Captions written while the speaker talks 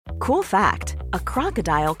Cool fact, a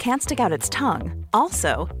crocodile can't stick out its tongue.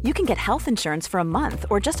 Also, you can get health insurance for a month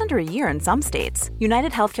or just under a year in some states.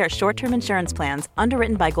 United Healthcare short-term insurance plans,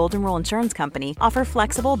 underwritten by Golden Rule Insurance Company, offer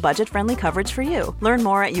flexible, budget-friendly coverage for you. Learn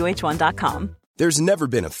more at uh1.com. There's never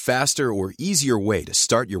been a faster or easier way to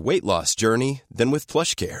start your weight loss journey than with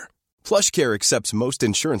PlushCare. PlushCare accepts most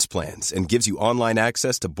insurance plans and gives you online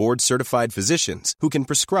access to board-certified physicians who can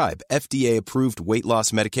prescribe FDA-approved weight loss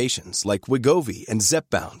medications like Wegovy and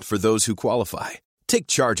Zepbound for those who qualify. Take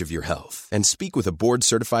charge of your health and speak with a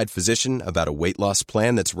board-certified physician about a weight loss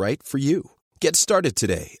plan that's right for you. Get started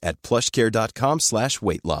today at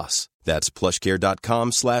plushcare.com/weight loss. That's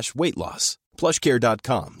plushcare.com/weight loss.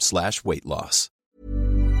 plushcare.com/weight loss.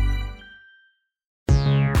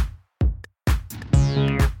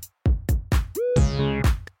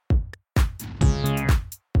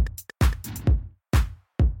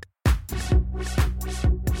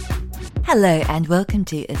 Hello and welcome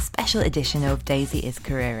to a special edition of Daisy is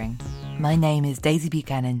Careering. My name is Daisy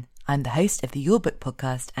Buchanan. I'm the host of the Your Book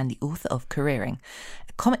podcast and the author of Careering,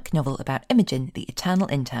 a comic novel about Imogen, the eternal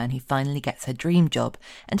intern who finally gets her dream job,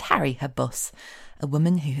 and Harry, her boss, a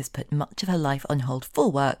woman who has put much of her life on hold for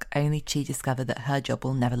work only to discover that her job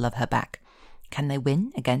will never love her back. Can they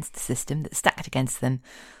win against the system that's stacked against them,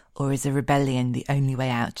 or is a rebellion the only way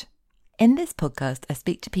out? In this podcast, I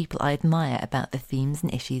speak to people I admire about the themes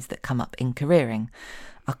and issues that come up in careering,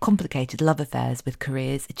 our complicated love affairs with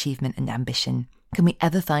careers, achievement and ambition. Can we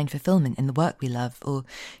ever find fulfillment in the work we love, or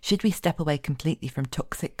should we step away completely from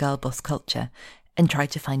toxic girl boss culture and try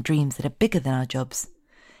to find dreams that are bigger than our jobs?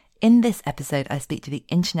 In this episode, I speak to the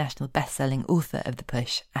international best-selling author of The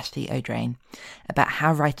Push, Ashley O'Drain, about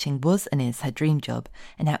how writing was and is her dream job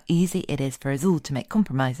and how easy it is for us all to make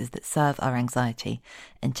compromises that serve our anxiety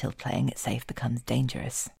until playing it safe becomes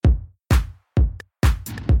dangerous.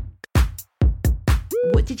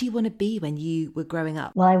 What did you want to be when you were growing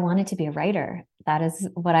up? Well, I wanted to be a writer. That is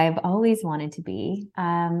what I've always wanted to be.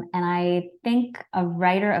 And I think a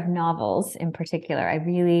writer of novels in particular,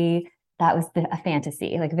 that was a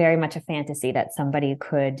fantasy, like very much a fantasy that somebody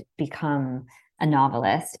could become a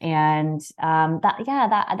novelist. And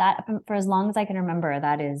that for as long as I can remember,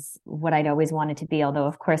 that is what I'd always wanted to be. Although,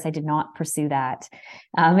 of course, I did not pursue that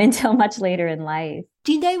until much later in life.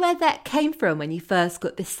 Do you know where that came from when you first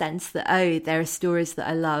got this sense that, oh, there are stories that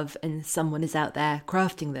I love and someone is out there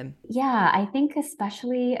crafting them? Yeah, I think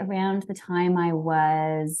especially around the time I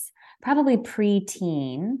was probably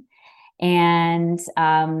pre-teen, and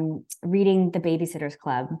reading the Babysitter's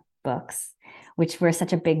Club books, which were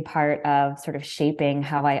such a big part of sort of shaping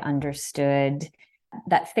how I understood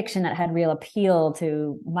that fiction that had real appeal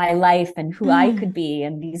to my life and who I could be.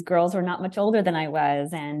 And these girls were not much older than I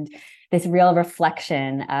was. And this real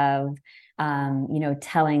reflection of,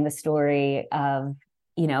 telling the story of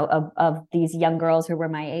these young girls who were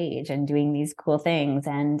my age and doing these cool things.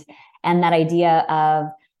 And that idea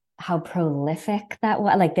of how prolific that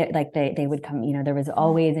was, they would come, there was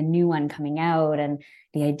always a new one coming out, and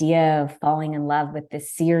the idea of falling in love with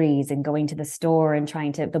this series and going to the store and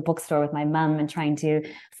the bookstore with my mom and trying to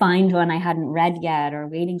find one I hadn't read yet or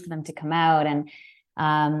waiting for them to come out. And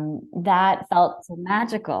that felt so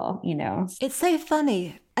magical, It's so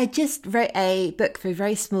funny. I just wrote a book for a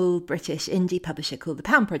very small British indie publisher called The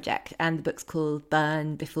Pound Project, and the book's called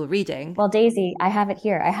Burn Before Reading. Well, Daisy, I have it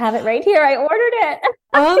here. I have it right here. I ordered it.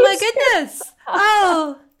 Oh my goodness.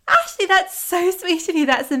 Oh, Ashley, that's so sweet of you.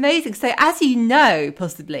 That's amazing. So as you know,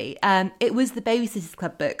 possibly, it was the Babysitter's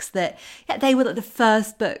Club books that, they were like the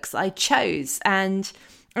first books I chose. And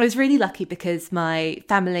I was really lucky because my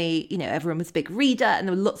family, everyone was a big reader and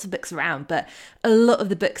there were lots of books around, but a lot of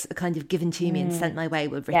the books that are kind of given to me and sent my way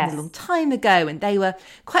were written a long time ago. And they were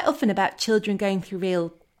quite often about children going through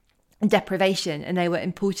real deprivation, and they were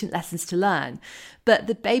important lessons to learn. But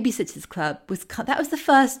the Babysitter's Club was the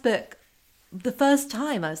first book, the first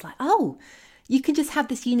time I was like, oh, you can just have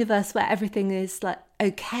this universe where everything is like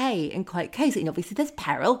okay and quite cozy. And obviously there's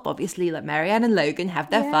peril. Obviously, like Marianne and Logan have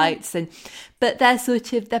their fights, but they're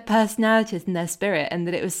sort of their personalities and their spirit. And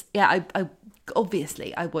that it was, I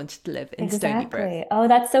wanted to live in Stony Brook. Oh,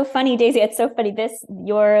 that's so funny, Daisy. It's so funny.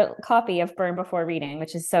 Your copy of Burn Before Reading,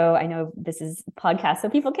 which is I know this is a podcast, so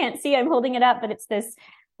people can't see, I'm holding it up, but it's this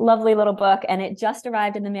lovely little book, and it just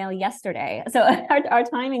arrived in the mail yesterday. So our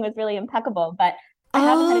timing was really impeccable, but I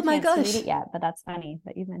haven't had a chance to read it yet, but that's funny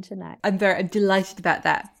that you mentioned that. I'm delighted about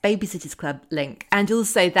that Babysitter's Club link, and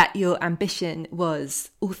also that your ambition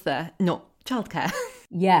was author, not childcare.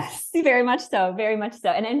 Yes, very much so, very much so.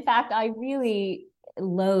 And in fact, I really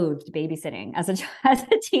loathed babysitting as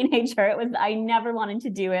a teenager. I never wanted to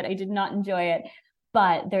do it. I did not enjoy it.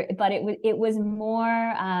 it was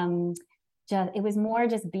more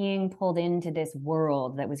just being pulled into this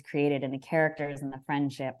world that was created, and the characters and the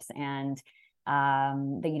friendships and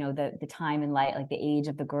the time and light, like the age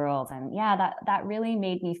of the girls. And yeah, that really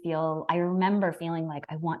made me feel, I remember feeling like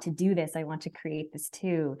I want to do this, I want to create this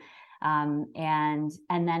too. And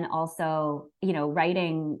then also,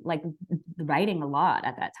 writing a lot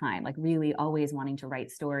at that time, like really always wanting to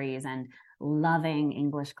write stories and loving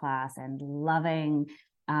English class and loving,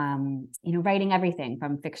 writing everything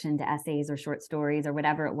from fiction to essays or short stories or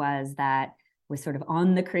whatever it was that was sort of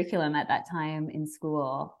on the curriculum at that time in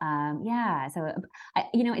school. So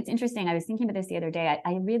it's interesting. I was thinking about this the other day.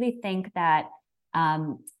 I really think that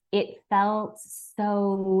it felt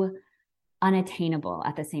so unattainable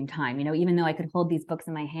at the same time, even though I could hold these books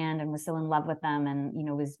in my hand and was so in love with them and,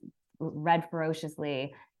 was read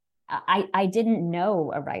ferociously. I didn't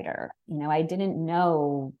know a writer, I didn't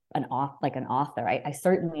know an author. I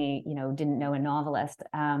certainly, didn't know a novelist.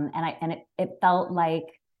 And it felt like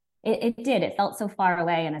it felt so far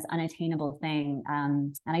away and this unattainable thing.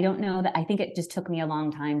 And I don't know that, I think it just took me a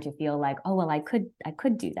long time to feel like, oh, well, I could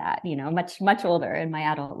do that, much, much older in my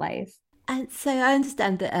adult life. And so I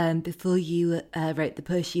understand that before you wrote the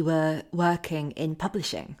push, you were working in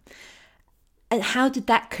publishing. And how did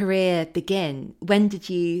that career begin? When did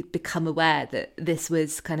you become aware that this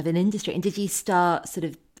was kind of an industry? And did you start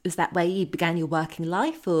was that where you began your working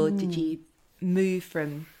life, or did you move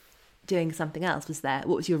from doing something else? What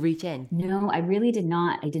was your route in? No, I really did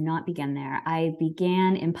not. I did not begin there. I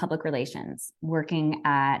began in public relations, working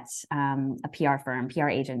at a PR firm, PR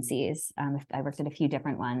agencies. I worked at a few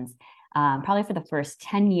different ones, probably for the first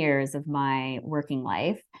 10 years of my working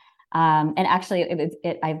life. And actually,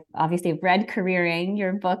 I've obviously read Careering,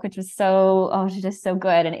 your book, which was just so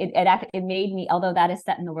good. And it made me, although that is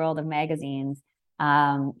set in the world of magazines,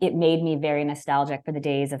 it made me very nostalgic for the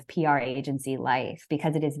days of PR agency life,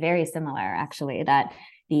 because it is very similar, actually, that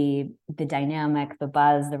the dynamic, the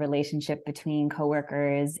buzz, the relationship between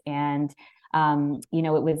coworkers, and I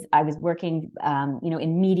was working,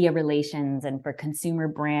 in media relations and for consumer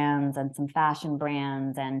brands and some fashion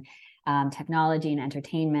brands and technology and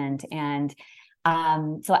entertainment. And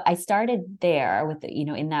so I started there with,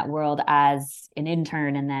 in that world as an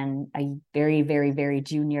intern, and then a very, very, very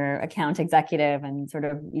junior account executive, and sort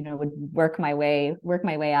of, would work my way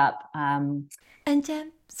up. And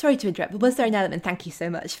sorry to interrupt, but was there an element, thank you so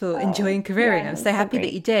much for enjoying Careering. I'm so happy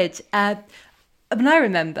that you did. When I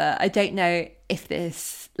remember, I don't know if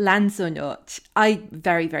this lands or not, I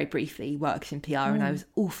very, very briefly worked in PR and I was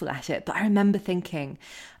awful at it. But I remember thinking,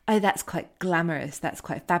 oh, that's quite glamorous. That's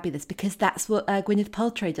quite fabulous, because that's what Gwyneth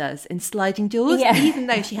Paltrow does in Sliding Doors, even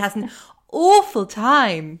though she has an awful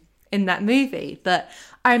time in that movie. But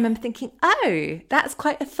I remember thinking, oh, that's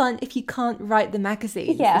quite a fun, if you can't write the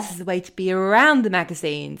magazines, this is a way to be around the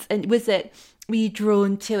magazines. And were you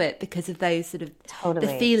drawn to it because of those sort of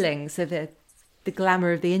the feelings of the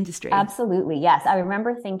glamour of the industry? Absolutely, yes. I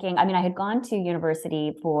remember thinking, I had gone to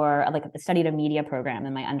university for studied a media program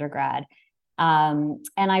in my undergrad. And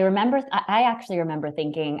I actually remember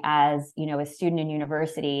thinking, as, a student in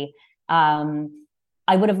university,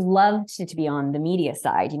 I would have loved to be on the media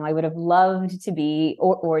side. I would have loved to be,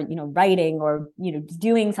 or writing, or,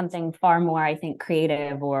 doing something far more, I think,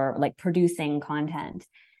 creative, or like producing content.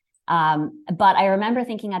 But I remember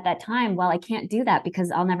thinking at that time, well, I can't do that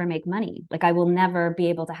because I'll never make money. Like, I will never be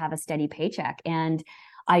able to have a steady paycheck. And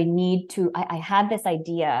I had this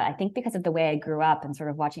idea, I think because of the way I grew up and sort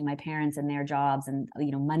of watching my parents and their jobs, and,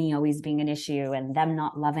 money always being an issue and them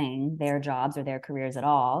not loving their jobs or their careers at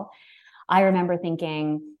all. I remember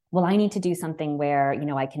thinking, well, I need to do something where,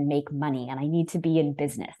 I can make money, and I need to be in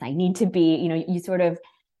business. I need to be, you sort of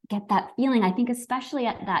get that feeling. I think especially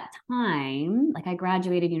at that time, like I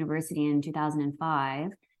graduated university in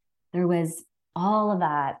 2005, there was all of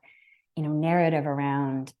that, narrative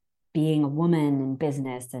around being a woman in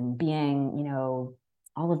business and being,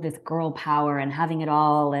 all of this girl power and having it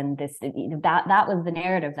all. And this, that was the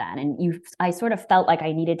narrative then. And I sort of felt like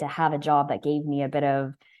I needed to have a job that gave me a bit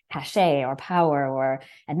of cachet or power,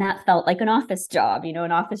 and that felt like an office job,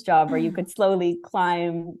 an office job where you could slowly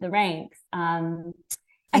climb the ranks.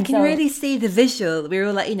 I can really see the visual. We were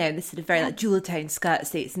all like, this sort of very like jewel tone skirt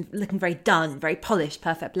suits and looking very done, very polished,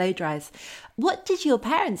 perfect blow dries. What did your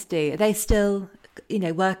parents do? Are they still,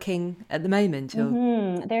 working at the moment? Or?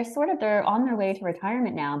 Mm-hmm. They're on their way to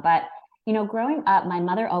retirement now. But, growing up, my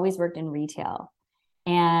mother always worked in retail.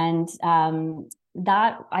 And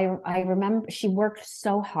that I remember she worked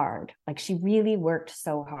so hard. Like, she really worked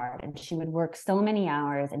so hard, and she would work so many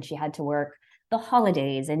hours, and she had to work the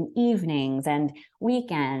holidays and evenings and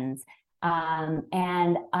weekends.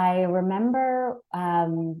 And I remember,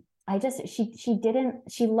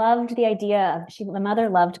 she loved the idea of, the mother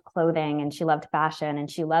loved clothing and she loved fashion and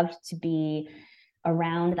she loved to be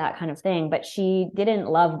around that kind of thing, but she didn't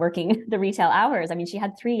love working the retail hours. I mean, she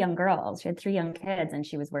had 3 young girls, she had 3 young kids, and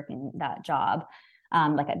she was working that job,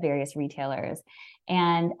 like at various retailers.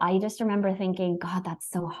 And I just remember thinking, God, that's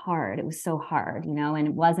so hard. It was so hard, and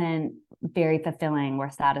it wasn't very fulfilling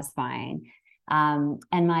or satisfying. And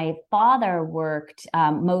my father worked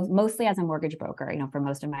mostly as a mortgage broker, for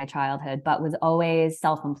most of my childhood, but was always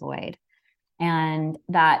self-employed. And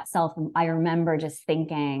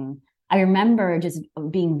I remember just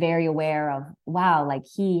being very aware of, wow, like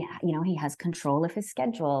he has control of his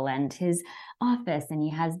schedule and his office, and he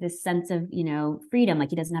has this sense of, freedom, like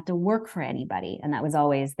he doesn't have to work for anybody. And that was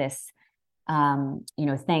always this,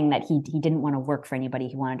 thing that he didn't want to work for anybody.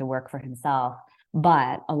 He wanted to work for himself.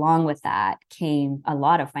 But along with that came a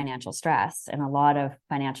lot of financial stress and a lot of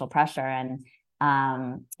financial pressure. And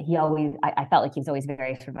I felt like he was always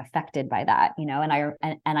very sort of affected by that,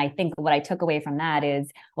 and I think what I took away from that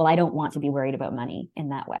is, well, I don't want to be worried about money in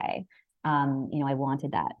that way. I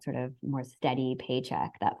wanted that sort of more steady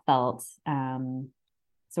paycheck that felt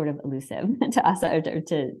sort of elusive to us, or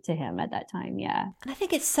to him at that time. Yeah. And I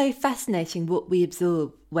think it's so fascinating what we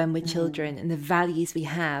absorb when we're children and the values we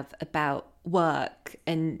have about work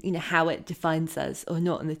and, how it defines us or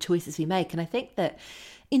not, and the choices we make. And I think that,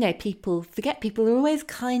 people are always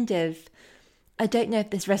kind of, I don't know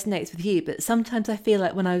if this resonates with you, but sometimes I feel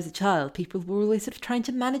like when I was a child, people were always sort of trying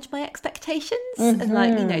to manage my expectations and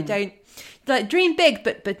don't dream big,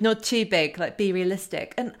 but not too big, like be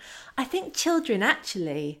realistic. And I think children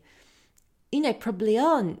actually, probably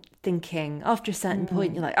aren't thinking after a certain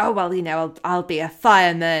point, you're like, oh, well, I'll be a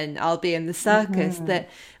fireman, I'll be in the circus, that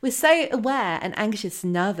we're so aware and anxious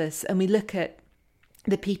and nervous. And we look at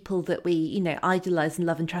the people that we, idolize and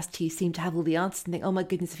love and trust, who seem to have all the answers, and think, oh my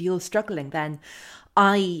goodness, if you're struggling, then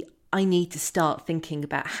I need to start thinking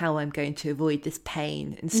about how I'm going to avoid this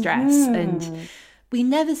pain and stress. And we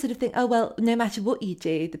never sort of think, oh, well, no matter what you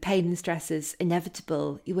do, the pain and stress is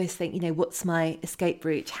inevitable. You always think, what's my escape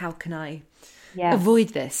route? How can I avoid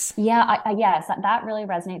this? Yeah, yes, that really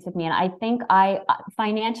resonates with me. And I think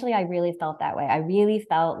financially, I really felt that way. I really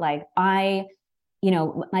felt like my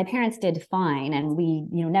parents did fine, and we,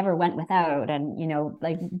 never went without, and,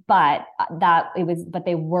 but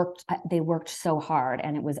they worked so hard,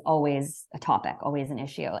 and it was always a topic, always an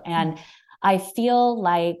issue. And I feel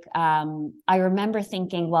like, I remember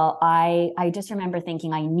thinking, well, I just remember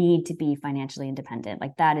thinking I need to be financially independent.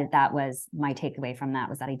 Like that was my takeaway from that,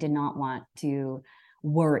 was that I did not want to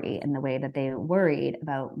worry in the way that they worried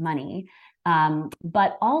about money.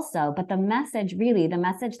 But the message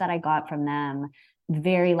that I got from them,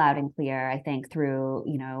 very loud and clear, I think, through,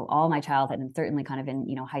 all my childhood, and certainly kind of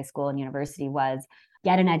in, high school and university, was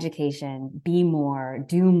get an education, be more,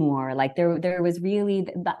 do more. Like there was really,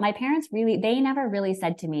 my parents really, they never really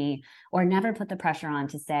said to me, or never put the pressure on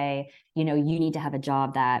to say, you need to have a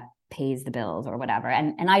job that pays the bills or whatever.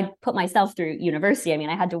 And I put myself through university. I mean,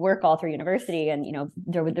 I had to work all through university, and,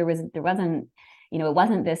 there wasn't, it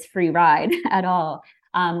wasn't this free ride at all.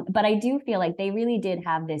 But I do feel like they really did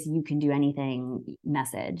have this "you can do anything"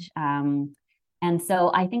 message. And so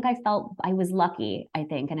I think I was lucky, I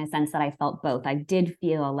think, in a sense that I felt both. I did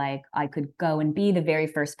feel like I could go and be the very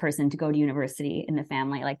first person to go to university in the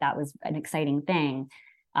family. Like that was an exciting thing.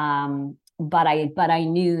 But I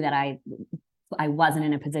knew that I wasn't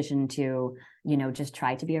in a position to, just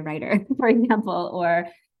try to be a writer, for example, or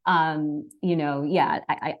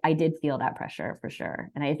I did feel that pressure for sure.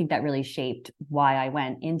 And I think that really shaped why I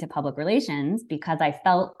went into public relations, because I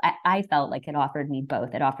felt like it offered me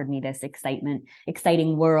both. It offered me this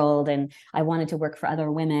exciting world, and I wanted to work for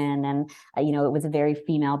other women. And, it was a very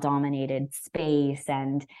female dominated space.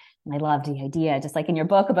 And I loved the idea, just like in your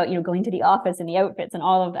book, about, going to the office and the outfits and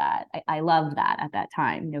all of that. I loved that at that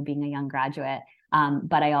time, being a young graduate.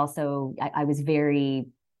 But I also, I was very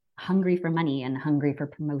hungry for money, and hungry for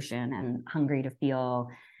promotion, and hungry to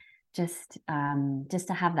feel just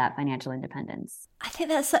to have that financial independence. I think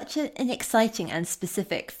that's such an exciting and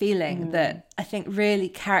specific feeling that I think really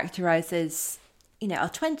characterizes, our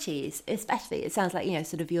 20s, especially. It sounds like,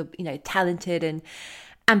 sort of you're, talented and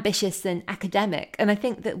ambitious and academic. And I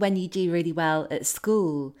think that when you do really well at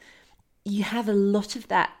school, you have a lot of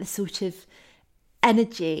that sort of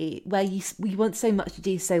energy where you want so much to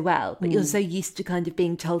do so well, but you're so used to kind of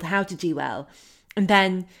being told how to do well, and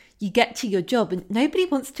then you get to your job and nobody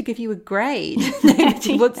wants to give you a grade.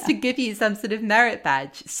 Nobody wants to give you some sort of merit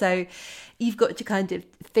badge. So you've got to kind of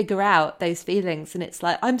figure out those feelings. And it's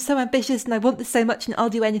like, I'm so ambitious and I want this so much and I'll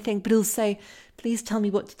do anything, but also please tell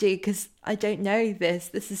me what to do because I don't know this.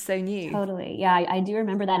 This is so new. Totally. Yeah, I do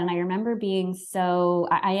remember that. And I remember being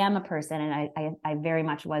I am a person, and I very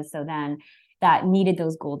much was so then, that needed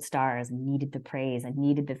those gold stars and needed the praise and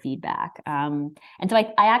needed the feedback. And so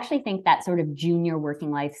I actually think that sort of junior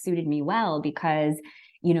working life suited me well because,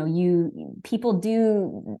 you know, people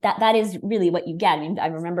do that is really what you get. I mean, I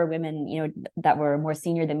remember women, you know, that were more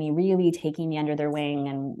senior than me really taking me under their wing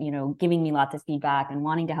and, you know, giving me lots of feedback and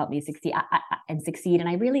wanting to help me succeed. And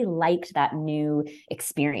I really liked that new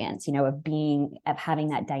experience, you know, of having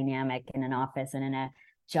that dynamic in an office and in a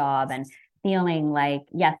job, and feeling like,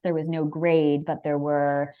 yes, there was no grade, but there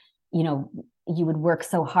were, you know, you would work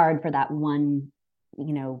so hard for that one,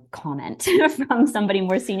 you know, comment from somebody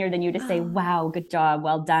more senior than you to say, wow, good job,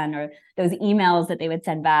 well done. Or those emails that they would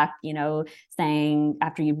send back, you know, saying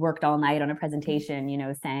after you'd worked all night on a presentation, you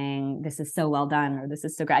know, saying this is so well done, or this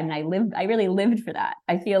is so great. I mean, I really lived for that.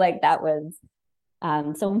 I feel like that was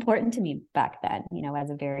so important to me back then, you know, as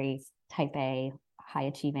a very type A, high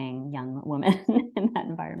achieving young woman in that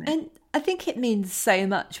environment. And I think it means so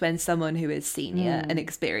much when someone who is senior and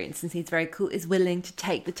experienced and seems very cool is willing to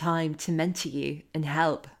take the time to mentor you and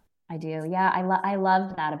help. I do. Yeah. I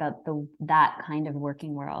loved that about that kind of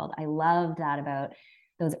working world. I loved that about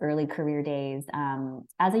those early career days.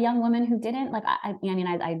 As a young woman who didn't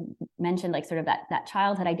I mentioned like sort of that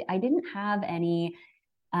childhood. I didn't have any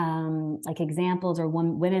like examples or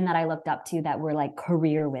women that I looked up to that were like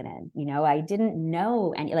career women. You know, I didn't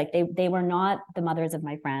know any, like they were not the mothers of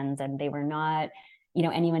my friends, and they were not, you know,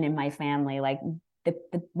 anyone in my family. Like the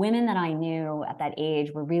women that I knew at that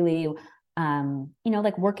age were really, you know,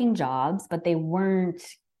 like working jobs, but they weren't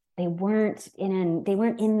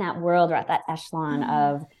in that world or at that echelon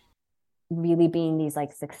of really being these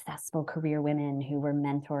like successful career women who were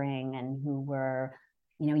mentoring and who were,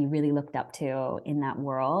 you know, you really looked up to in that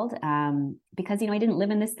world, because, you know, I didn't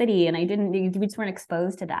live in the city and we just weren't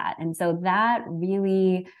exposed to that. And so that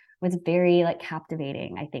really was very like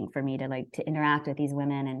captivating, I think, for me to interact with these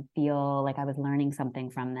women and feel like I was learning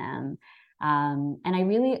something from them. And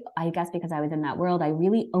I guess because I was in that world, I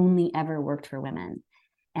really only ever worked for women.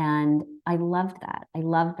 And I loved that. I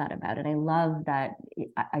loved that about it. I loved that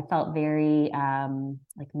I felt very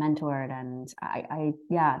like mentored, and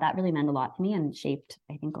that really meant a lot to me and shaped,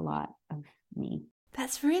 I think, a lot of me.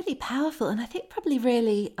 That's really powerful, and I think probably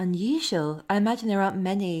really unusual. I imagine there aren't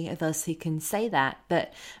many of us who can say that,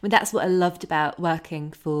 but I mean, that's what I loved about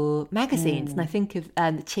working for magazines. And I think of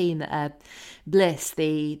the team at Bliss,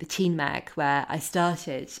 the teen mag where I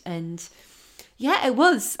started, and yeah, it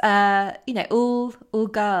was, you know, all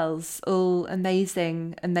girls, all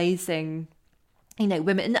amazing, you know,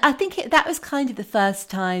 women. And I think that was kind of the first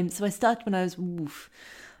time. So I started when I was,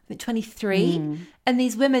 I think 23. And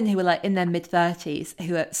these women who were like in their mid-30s,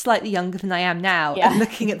 who are slightly younger than I am now, and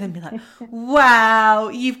looking at them be like, wow,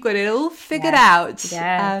 you've got it all figured out.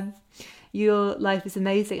 Yes. Your life is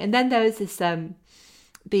amazing. And then there was this,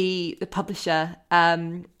 the publisher,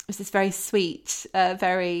 was this very sweet,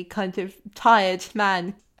 very kind of tired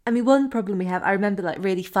man. I mean, one problem we have, I remember like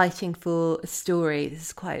really fighting for a story, this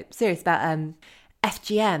is quite serious, about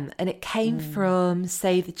FGM, and it came from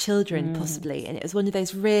Save the Children, possibly, and it was one of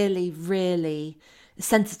those really, really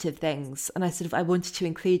sensitive things, and I wanted to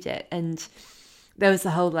include it, and there was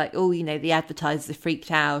the whole like, oh, you know, the advertisers are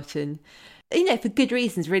freaked out, and, you know, for good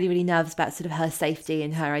reasons, really, really nervous about sort of her safety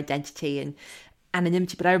and her identity and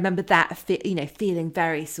anonymity. But I remember that, you know, feeling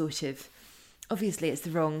very sort of, obviously it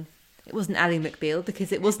wasn't Ally McBeal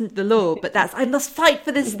because it wasn't the law, but I must fight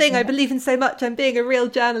for this thing I believe in so much. I'm being a real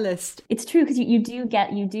journalist. It's true, because you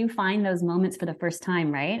do find those moments for the first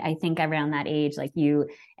time, right? I think around that age, like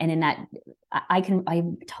and in that, I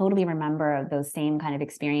totally remember those same kind of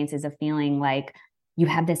experiences of feeling like you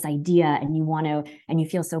have this idea and you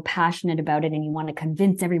feel so passionate about it and you want to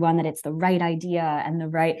convince everyone that it's the right idea and the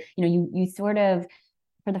right, you know, you sort of,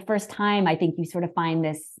 for the first time, I think you sort of find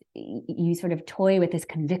this, you sort of toy with this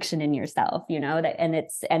conviction in yourself, you know, that, and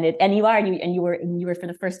you were for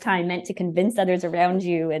the first time meant to convince others around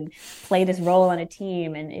you and play this role on a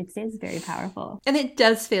team. And it is very powerful. And it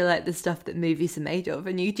does feel like the stuff that movies are made of.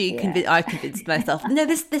 And you do I convinced myself, no,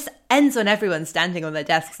 this ends on everyone standing on their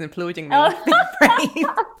desks and applauding me. Brave.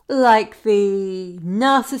 Like the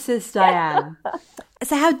narcissist I am.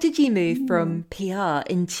 So how did you move from PR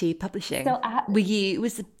into publishing? So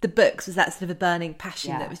was the books, was that sort of a burning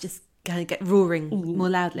passion that was just kind of get roaring more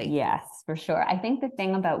loudly. Yes, for sure. I think the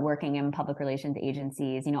thing about working in public relations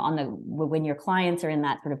agencies, when your clients are in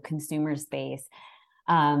that sort of consumer space,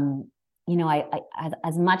 I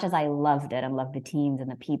as much as I loved it and loved the teams and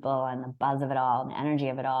the people and the buzz of it all and the energy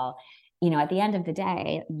of it all, at the end of the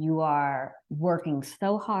day, you are working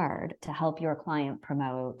so hard to help your client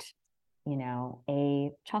promote,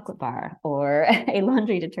 a chocolate bar or a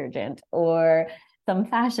laundry detergent or some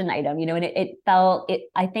fashion item, and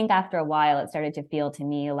I think after a while, it started to feel to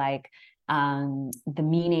me like the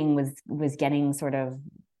meaning was getting sort of,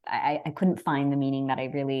 I couldn't find the meaning that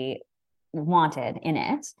I really wanted in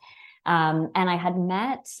it. And I had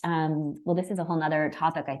met, this is a whole nother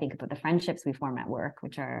topic, I think, about the friendships we form at work,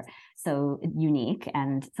 which are so unique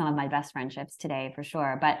and some of my best friendships today for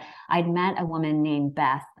sure. But I'd met a woman named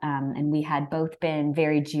Beth, and we had both been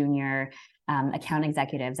very junior account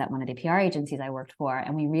executives at one of the PR agencies I worked for.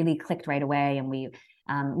 And we really clicked right away, and we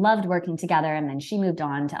loved working together. And then she moved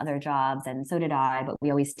on to other jobs, and so did I, but we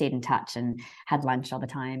always stayed in touch and had lunch all the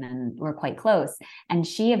time and were quite close. And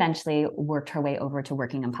she eventually worked her way over to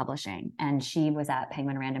working in publishing. And she was at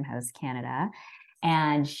Penguin Random House Canada.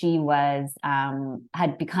 And she was,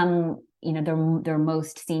 had become, their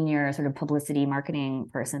most senior sort of publicity marketing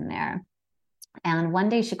person there. And one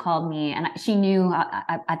day she called me, and she knew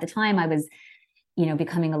at the time I was,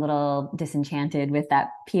 becoming a little disenchanted with that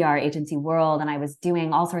PR agency world. And I was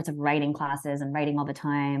doing all sorts of writing classes and writing all the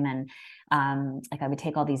time. And I would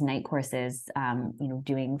take all these night courses,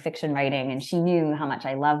 doing fiction writing. And she knew how much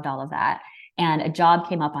I loved all of that. And a job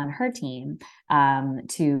came up on her team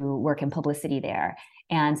to work in publicity there.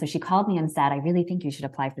 And so she called me and said, I really think you should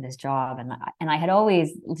apply for this job. And I had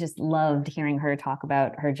always just loved hearing her talk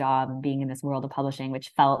about her job and being in this world of publishing,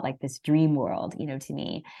 which felt like this dream world, to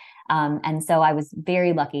me. And so I was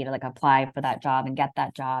very lucky to apply for that job and get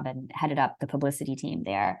that job and headed up the publicity team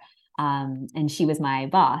there. And she was my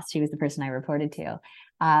boss. She was the person I reported to.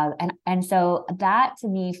 And so that to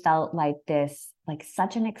me felt like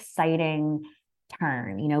such an exciting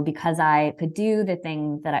turn, because I could do the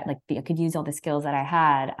things that I could use all the skills that I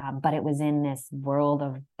had, but it was in this world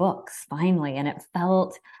of books finally. And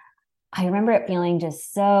I remember it feeling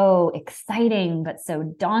just so exciting, but so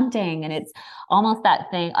daunting. And it's almost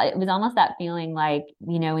that thing. It was almost that feeling like,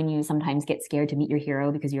 when you sometimes get scared to meet your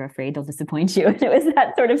hero because you're afraid they'll disappoint you. And it was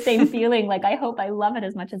that sort of same feeling. Like, I hope I love it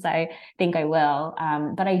as much as I think I will.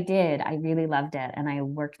 But I did. I really loved it. And I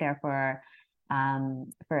worked there for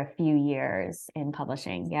a few years in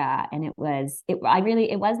publishing. Yeah. And it was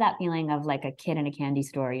that feeling of like a kid in a candy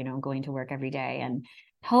store, going to work every day, and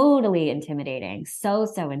totally intimidating. So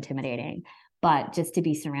intimidating, but just to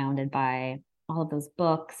be surrounded by all of those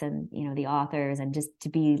books and, the authors, and just to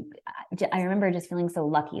be, I remember just feeling so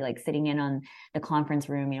lucky, like sitting in on the conference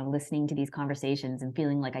room, listening to these conversations and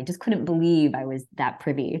feeling like I just couldn't believe I was that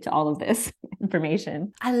privy to all of this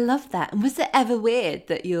information. I love that. And was it ever weird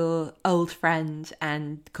that your old friend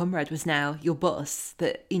and comrade was now your boss,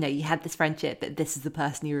 that, you had this friendship, but this is the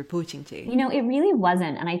person you're reporting to? It really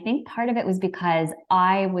wasn't. And I think part of it was because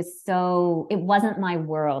it wasn't my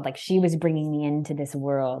world. Like, she was bringing me into this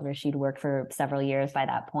world where she'd worked for several years by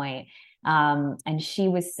that point. And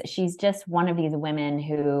she's just one of these women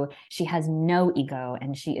who, she has no ego,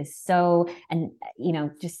 and she is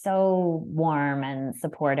just so warm and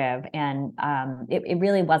supportive. And it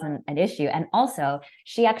really wasn't an issue. And also,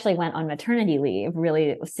 she actually went on maternity leave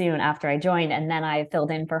really soon after I joined, and then I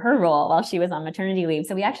filled in for her role while she was on maternity leave.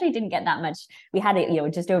 So we actually didn't get that much. We had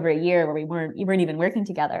just over a year where we weren't even working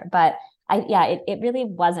together. But it really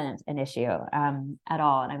wasn't an issue at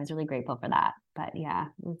all. And I was really grateful for that. But yeah,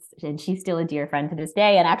 and she's still a dear friend to this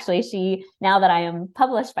day. And actually, now that I am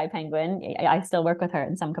published by Penguin, I still work with her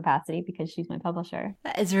in some capacity because she's my publisher.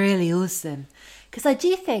 That is really awesome. Because I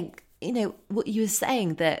do think, what you were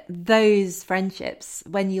saying, that those friendships,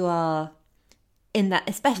 when you are in that,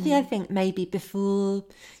 especially I think maybe before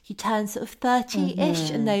you turn sort of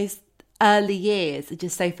 30-ish, and those early years are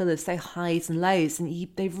just so full of highs and lows, and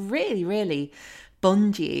they really, really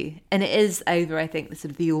bond you. And it is over, I think, the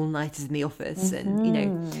sort of the all-nighters in the office, and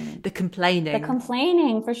the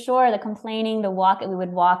complaining for sure, the walk. We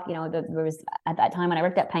would walk, there was, at that time when I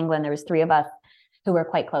worked at Penguin, there was 3 of us who were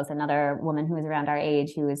quite close, another woman who was around our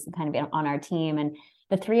age who was kind of on our team, and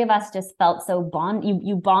the 3 of us just felt so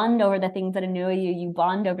you bond over the things that annoy you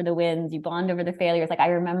bond over the wins, you bond over the failures. Like, I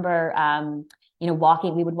remember we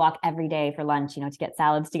would walk every day for lunch, to get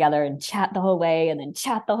salads together and chat the whole way, and then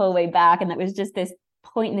chat the whole way back. And that was just this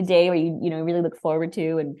point in the day where you really look forward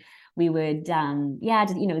to. And we would,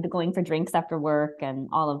 the going for drinks after work and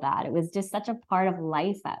all of that. It was just such a part of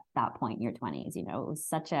life at that point in your 20s. It was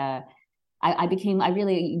such a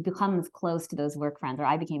you become as close to those work friends, or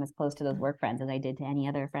I became as close to those work friends as I did to any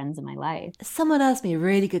other friends in my life. Someone asked me a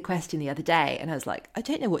really good question the other day, and I was like, I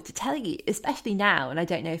don't know what to tell you, especially now. And I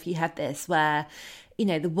don't know if you have this, where, you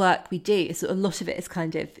know, the work we do, so a lot of it is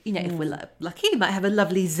kind of, you know, if we're lucky, you might have a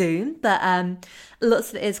lovely Zoom, but lots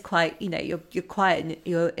of it is quite, you know, you're quiet and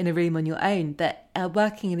you're in a room on your own. But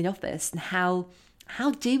working in an office, and how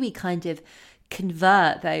do we kind of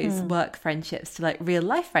convert those work friendships to like real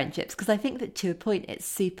life friendships? Because I think that to a point it's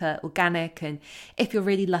super organic, and if you're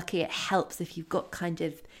really lucky, it helps if you've got kind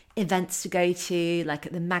of events to go to. Like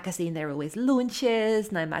at the magazine there are always launches,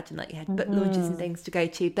 and I imagine like you had book launches and things to go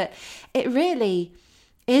to, but it really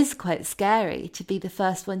is quite scary to be the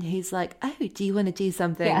first one who's like, oh, do you want to do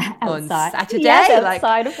something on Saturday? Yes,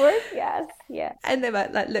 outside of work. Yes. And they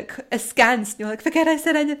might like look askance and you're like, forget I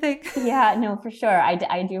said anything. Yeah, no, for sure. I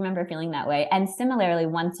do remember feeling that way. And similarly,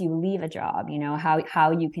 once you leave a job, you know,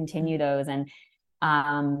 how you continue those. And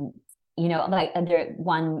you know, like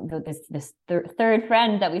this third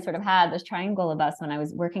friend that we sort of had, this triangle of us when I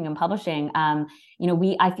was working in publishing, you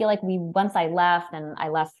know, I feel like once I left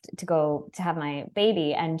to go to have my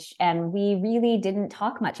baby, and we really didn't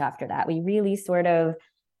talk much after that. We really sort of,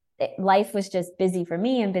 life was just busy for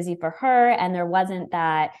me and busy for her. And there wasn't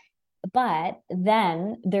that, but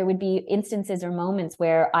then there would be instances or moments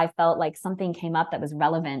where I felt like something came up that was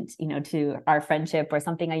relevant, you know, to our friendship, or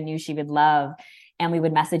something I knew she would love. And we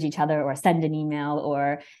would message each other or send an email,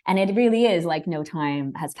 and it really is like no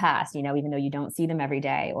time has passed, you know, even though you don't see them every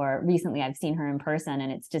day. Or recently I've seen her in person,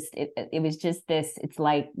 and it's just, it was just this, it's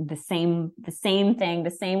like the same thing,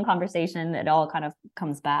 the same conversation. It all kind of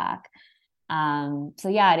comes back. So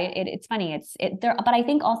yeah, it's funny. But I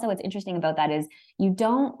think also what's interesting about that is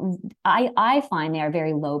I find they are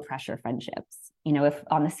very low pressure friendships, you know, if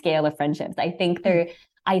on the scale of friendships. I think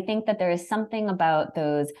that there is something about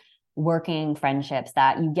those working friendships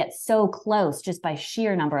that you get so close just by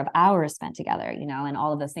sheer number of hours spent together, you know, and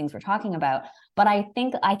all of those things we're talking about. But I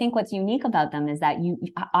think what's unique about them is that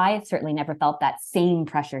I certainly never felt that same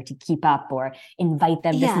pressure to keep up or invite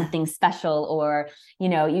them to something special, or, you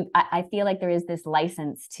know, I feel like there is this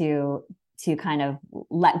license to kind of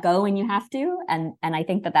let go when you have to. And I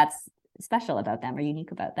think that's special about them, or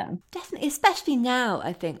unique about them. Definitely, especially now,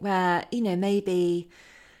 I think, where, you know, maybe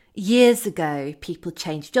years ago people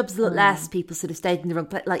changed jobs a lot less, people sort of stayed in the wrong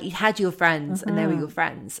place, like you had your friends and they were your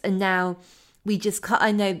friends, and now we just can't.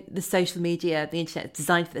 I know the social media, the internet is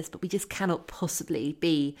designed for this, but we just cannot possibly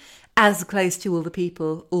be as close to all the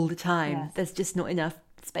people all the time. Yes. There's just not enough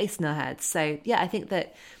space in our heads. So yeah, I think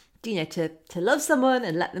that, you know, to love someone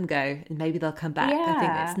and let them go, and maybe they'll come back. I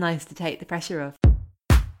think it's nice to take the pressure off.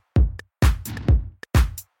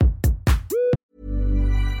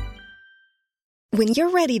 When you're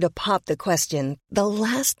ready to pop the question, the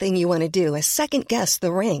last thing you want to do is second-guess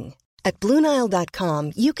the ring. At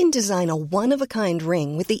BlueNile.com, you can design a one-of-a-kind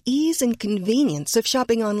ring with the ease and convenience of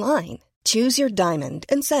shopping online. Choose your diamond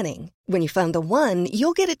and setting. When you find the one,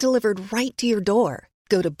 you'll get it delivered right to your door.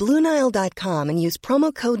 Go to BlueNile.com and use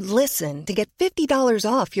promo code LISTEN to get $50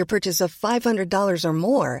 off your purchase of $500 or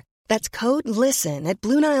more. That's code LISTEN at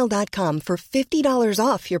BlueNile.com for $50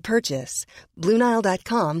 off your purchase.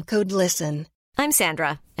 BlueNile.com, code LISTEN. I'm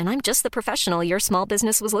Sandra, and I'm just the professional your small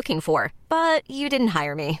business was looking for. But you didn't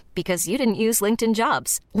hire me because you didn't use LinkedIn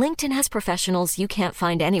Jobs. LinkedIn has professionals you can't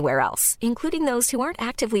find anywhere else, including those who aren't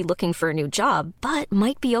actively looking for a new job, but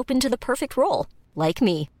might be open to the perfect role, like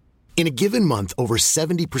me. In a given month, over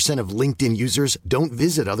 70% of LinkedIn users don't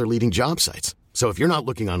visit other leading job sites. So if you're not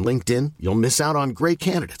looking on LinkedIn, you'll miss out on great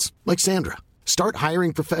candidates like Sandra. Start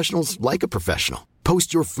hiring professionals like a professional.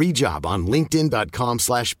 Post your free job on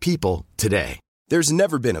linkedin.com/people today. There's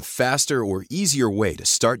never been a faster or easier way to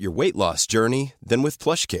start your weight loss journey than with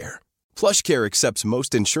PlushCare. PlushCare accepts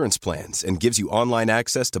most insurance plans and gives you online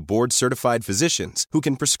access to board-certified physicians who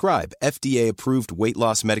can prescribe FDA-approved weight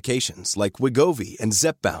loss medications like Wegovy and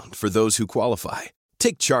Zepbound for those who qualify.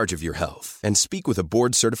 Take charge of your health and speak with a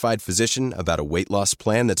board-certified physician about a weight loss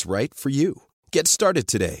plan that's right for you. Get started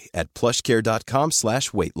today at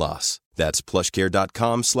plushcare.com/weightloss. That's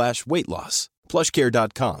plushcare.com/weightloss.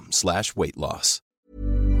 plushcare.com/weightloss.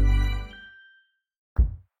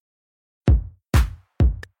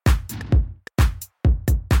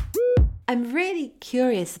 I'm really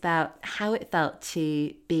curious about how it felt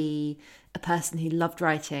to be a person who loved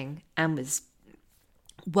writing and was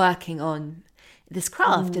working on this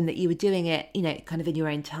craft, and that you were doing it, you know, kind of in your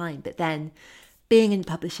own time, but then being in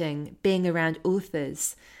publishing, being around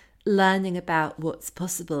authors, learning about what's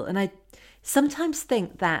possible. And I sometimes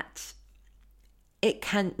think that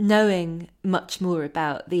knowing much more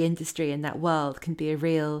about the industry and that world can be a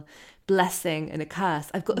real blessing and a curse.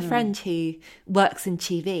 I've got a friend who works in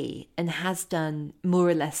TV and has done more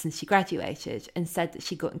or less since she graduated, and said that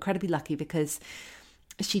she got incredibly lucky because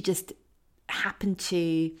she just happened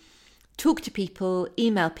to talk to people,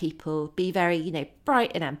 email people, be very,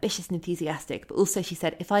 bright and ambitious and enthusiastic. But also she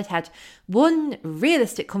said, if I'd had one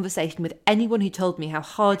realistic conversation with anyone who told me how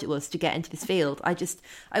hard it was to get into this field,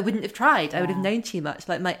 I wouldn't have tried. I would have known too much.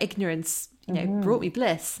 Like, my ignorance, brought me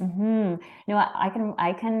bliss. No, I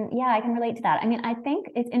can relate to that. I mean, I think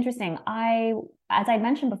it's interesting. As I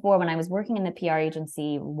mentioned before, when I was working in the PR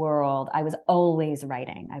agency world, I was always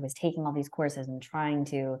writing. I was taking all these courses and trying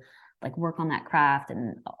to work on that craft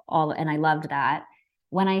and I loved that.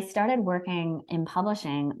 When I started working in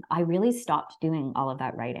publishing, I really stopped doing all of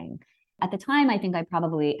that writing. At the time, I think I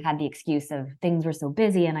probably had the excuse of things were so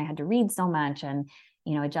busy and I had to read so much and,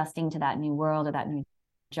 adjusting to that new world or that new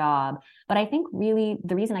job. But I think really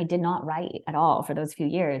the reason I did not write at all for those few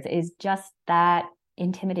years is just that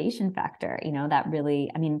intimidation factor, that really,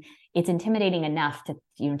 I mean, it's intimidating enough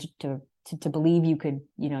to believe you could,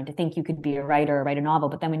 to think you could be a writer or write a novel.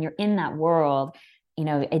 But then when you're in that world,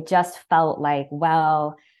 it just felt like,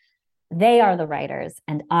 well, they are the writers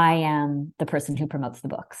and I am the person who promotes the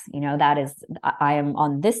books. That is, I am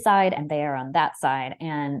on this side and they are on that side.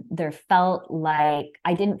 And there felt like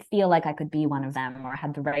I didn't feel like I could be one of them or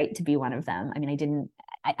had the right to be one of them. I mean,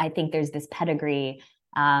 I think there's this pedigree,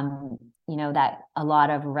 that a lot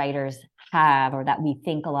of writers have, or that we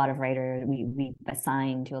think a lot of writers, we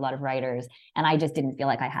assign to a lot of writers. And I just didn't feel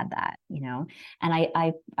like I had that, and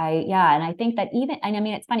I think that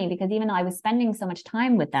it's funny because even though I was spending so much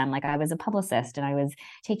time with them, like I was a publicist and I was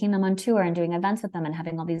taking them on tour and doing events with them and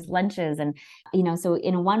having all these lunches. And, so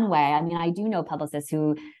in one way, I mean, I do know publicists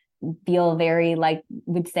who feel very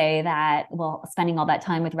would say that, well, spending all that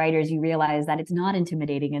time with writers, you realize that it's not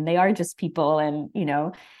intimidating and they are just people and,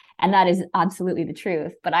 and that is absolutely the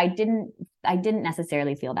truth. But I didn't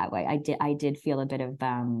necessarily feel that way. I did feel a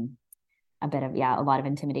lot of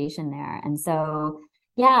intimidation there. And so,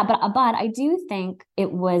 but I do think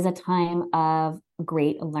it was a time of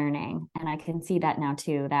great learning. And I can see that now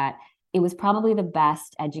too, that it was probably the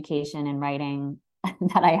best education in writing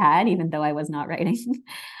that I had, even though I was not writing,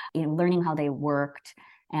 learning how they worked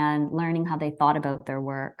and learning how they thought about their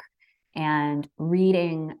work and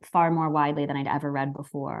reading far more widely than I'd ever read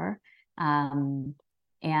before. And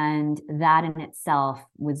that in itself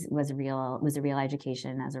was a real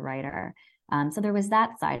education as a writer. So there was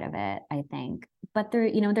that side of it, I think. But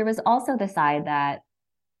there was also the side that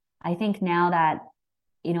I think now that,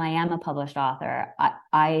 I am a published author,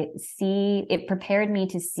 I see it prepared me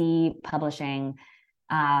to see publishing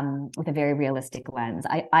with a very realistic lens.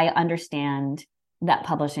 I understand that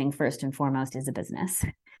publishing first and foremost is a business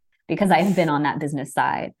because I have been on that business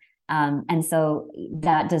side. And so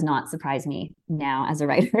that does not surprise me now as a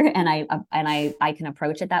writer. And I can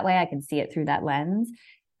approach it that way. I can see it through that lens,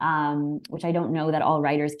 which I don't know that all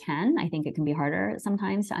writers can. I think it can be harder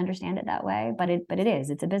sometimes to understand it that way, but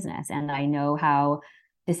it's a business. And I know how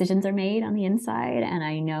decisions are made on the inside. And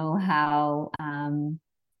I know how I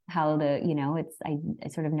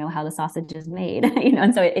sort of know how the sausage is made,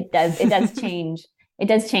 and so it does change. It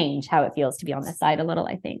does change how it feels to be on this side a little,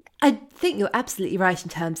 I think. I think you're absolutely right in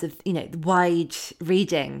terms of, the wide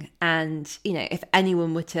reading. And, if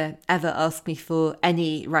anyone were to ever ask me for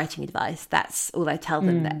any writing advice, that's all I tell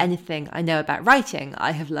them, that anything I know about writing,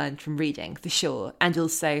 I have learned from reading for sure. And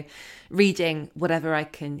also reading whatever I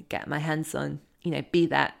can get my hands on, be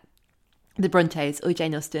that the Brontes or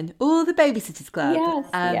Jane Austen or the Babysitter's Club.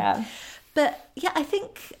 Yes, But I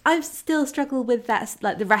think I still struggle with that,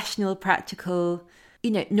 the rational, practical,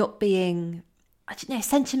 not being, I don't know,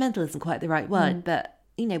 sentimental isn't quite the right word, but,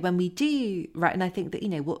 when we do write, and I think that,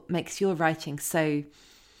 what makes your writing so,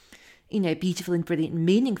 beautiful and brilliant and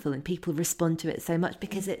meaningful, and people respond to it so much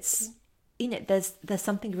because it's, there's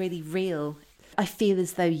something really real. I feel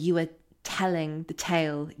as though you are telling the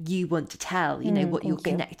tale you want to tell, what you're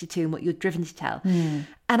connected to and what you're driven to tell.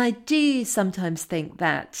 And I do sometimes think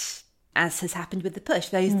that, as has happened with The Push,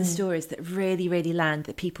 those are the stories that really, really land,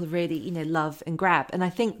 that people really, love and grab. And I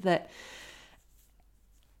think that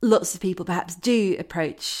lots of people perhaps do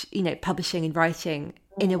approach, publishing and writing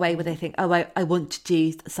in a way where they think, oh, I want to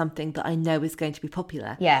do something that I know is going to be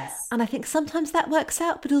popular. Yes. And I think sometimes that works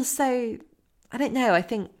out, but also, I don't know, I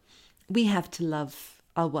think we have to love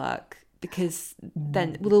our work because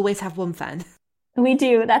then we'll always have one fan. We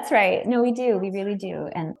do. That's right. No, we do. We really do.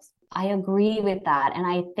 And I agree with that. And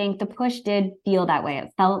I think The Push did feel that way.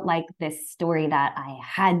 It felt like this story that I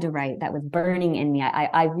had to write, that was burning in me.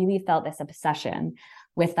 I really felt this obsession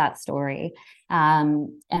with that story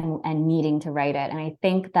and needing to write it. And I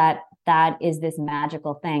think that that is this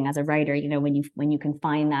magical thing as a writer, you know, when you can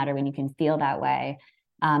find that, or when you can feel that way.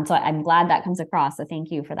 So I'm glad that comes across. So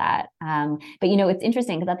thank you for that. But, you know, it's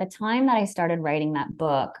interesting because at the time that I started writing that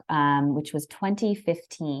book, which was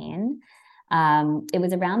 2015, it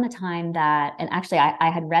was around the time that, and actually I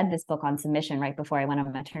had read this book on submission right before I went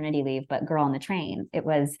on maternity leave, but Girl on the Train, it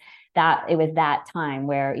was that time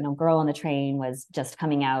where, you know, Girl on the Train was just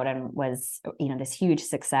coming out and was, you know, this huge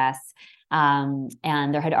success. And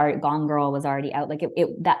there had already, Gone Girl was already out. Like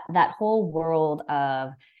that whole world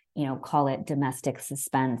of, you know, call it domestic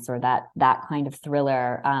suspense or that kind of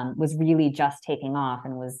thriller, was really just taking off,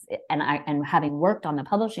 and having worked on the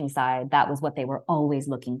publishing side, that was what they were always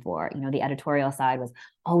looking for. You know, the editorial side was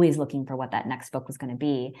always looking for what that next book was going to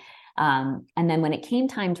be. And then when it came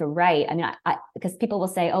time to write, I mean, because people will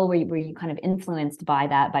say, oh, were you kind of influenced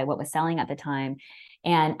by what was selling at the time?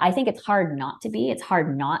 And I think it's hard not to be. It's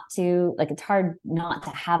hard not to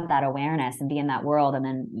have that awareness and be in that world. And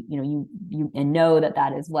then, you know, you know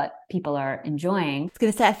that is what people are enjoying. I was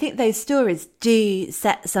going to say, I think those stories do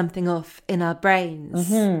set something off in our brains,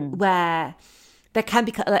 where there can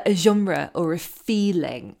be like a genre or a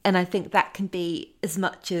feeling. And I think that can be as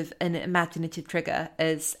much of an imaginative trigger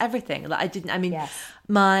as everything. Like yes.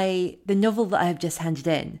 The novel that I have just handed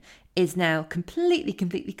in is now completely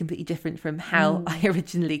different from how I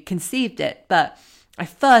originally conceived it. But I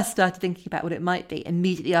first started thinking about what it might be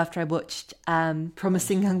immediately after I watched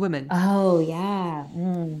Promising Young Woman. Oh, yeah.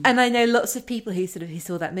 And I know lots of people who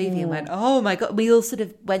saw that movie and went, oh my God, we all sort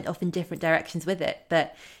of went off in different directions with it.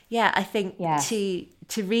 But yeah, I think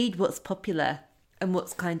to read what's popular and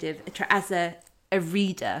what's kind of as a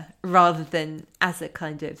reader rather than as a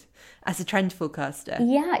trend forecaster.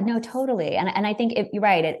 Yeah, no, totally. And I think you're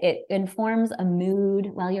right. It informs a mood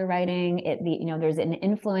while you're writing. There's an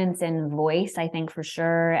influence in voice, I think, for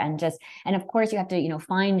sure. And of course you have to, you know,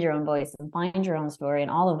 find your own voice and find your own story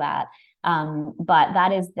and all of that. But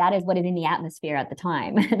that is what is in the atmosphere at the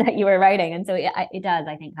time that you were writing. And so it does,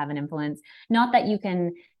 I think, have an influence. Not that you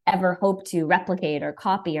can ever hope to replicate or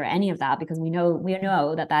copy or any of that, because we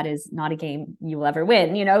know that is not a game you will ever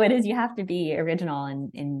win. You know, it is, you have to be original,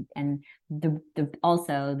 and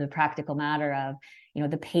also the practical matter of, you know,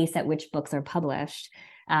 the pace at which books are published.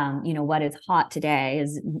 You know, what is hot today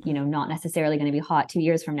is, you know, not necessarily going to be hot 2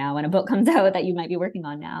 years from now when a book comes out that you might be working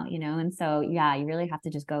on now, you know? And so, yeah, you really have to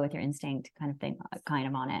just go with your instinct kind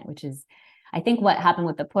of on it, which is, I think, what happened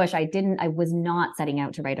with The Push. I was not setting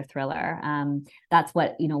out to write a thriller. That's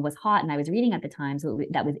what, you know, was hot and I was reading at the time. So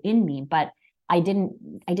that was in me, but I didn't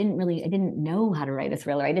know how to write a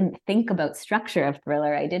thriller. I didn't think about structure of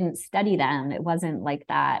thriller. I didn't study them. It wasn't like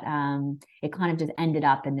that. It kind of just ended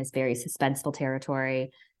up in this very suspenseful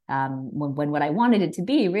territory. When what I wanted it to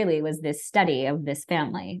be really was this study of this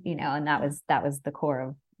family, you know, and that was the core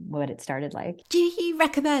of what it started like. Do you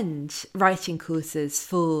recommend writing courses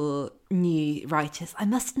for new writers? I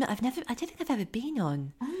must admit, I don't think I've ever been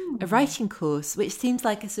on a writing course, which seems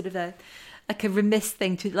like a sort of a remiss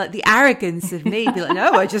thing to, like, the arrogance of me be like,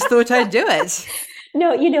 no, I just thought I'd do it.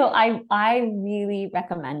 No, you know, I really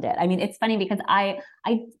recommend it. I mean, it's funny because I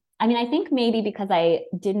think maybe because I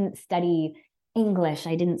didn't study English,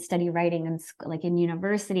 I didn't study writing in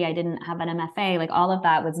university, I didn't have an MFA, like all of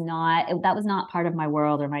that was not part of my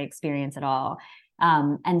world or my experience at all.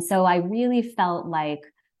 And so I really felt like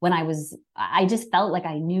I just felt like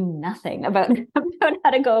I knew nothing about how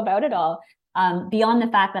to go about it all. Beyond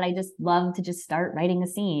the fact that I just love to just start writing a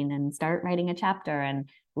scene and start writing a chapter and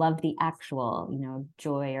love the actual, you know,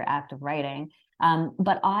 joy or act of writing.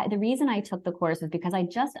 But the reason I took the course was because I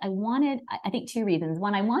wanted, I think, two reasons.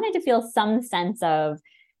 One, I wanted to feel some sense of,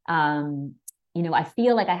 you know, I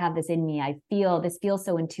feel like I have this in me. This feels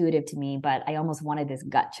so intuitive to me, but I almost wanted this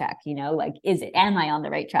gut check, you know, like, am I on the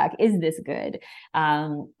right track? Is this good?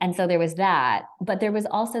 And so there was that, but there was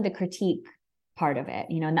also the critique part of it,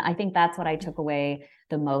 you know, and I think that's what I took away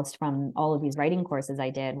the most from all of these writing courses I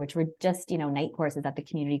did, which were just, you know, night courses at the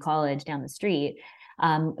community college down the street.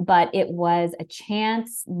 But it was a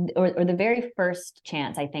chance, or the very first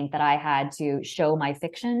chance, I think, that I had to show my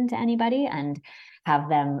fiction to anybody and have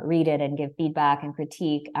them read it and give feedback and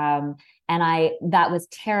critique. And that was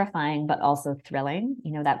terrifying, but also thrilling,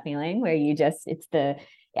 you know, that feeling where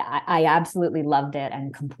I absolutely loved it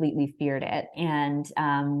and completely feared it. And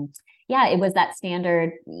yeah, it was that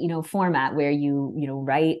standard, format where you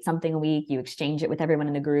write something a week, you exchange it with everyone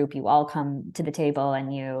in the group, you all come to the table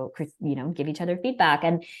and you give each other feedback.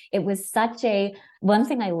 And it was one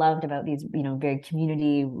thing I loved about these, very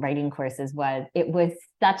community writing courses was it was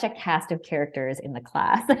such a cast of characters in the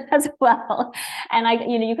class as well.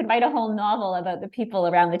 And you could write a whole novel about the people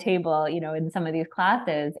around the table, in some of these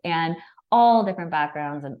classes, and all different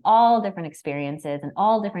backgrounds and all different experiences and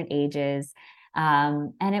all different ages.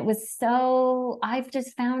 And it was I've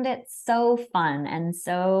just found it so fun. And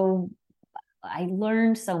I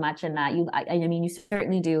learned so much in that. You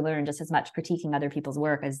certainly do learn just as much critiquing other people's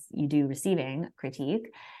work as you do receiving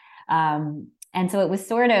critique. And so it was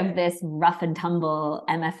sort of this rough and tumble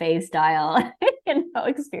MFA style,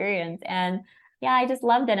 experience. And yeah, I just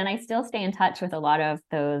loved it. And I still stay in touch with a lot of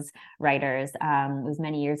those writers. It was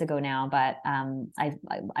many years ago now, but I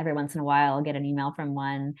every once in a while I'll get an email from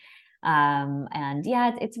one. And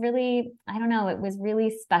yeah, it's really, I don't know, it was really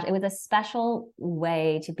special. It was a special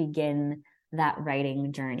way to begin that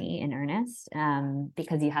writing journey in earnest,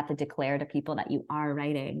 because you have to declare to people that you are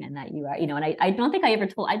writing and that you are, and I don't think I ever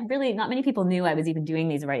not many people knew I was even doing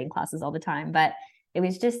these writing classes all the time, but it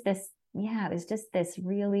was just this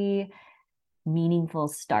really meaningful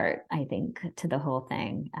start, I think, to the whole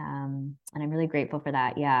thing. And I'm really grateful for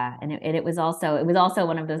that. Yeah. And it was also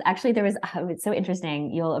one of those, actually there was, it's so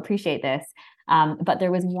interesting. You'll appreciate this. But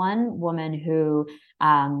there was one woman who,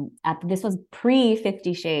 this was pre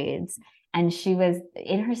 50 Shades, and she was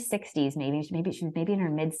in her 60s, maybe she was in her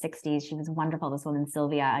mid 60s. She was wonderful. This woman,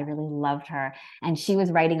 Sylvia, I really loved her. And she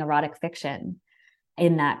was writing erotic fiction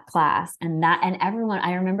in that class, and everyone,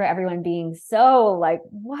 I remember everyone being so like,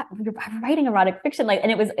 what, you're writing erotic fiction, like, and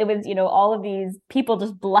it was all of these people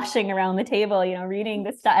just blushing around the table, reading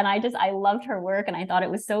this stuff. And I loved her work, and I thought it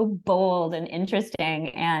was so bold and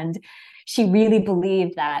interesting, and she really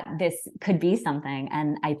believed that this could be something.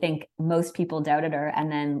 And I think most people doubted her, and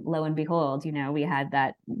then lo and behold, we had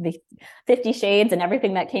the 50 Shades and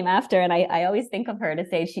everything that came after. And I always think of her to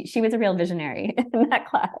say she was a real visionary in that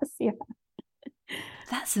class. Yeah.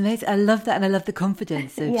 That's amazing. I love that. And I love the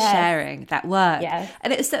confidence of sharing that work. Yes.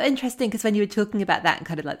 And it was so interesting because when you were talking about that and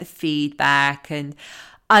kind of like the feedback, and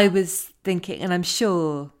I was thinking, and I'm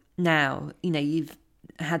sure now, you've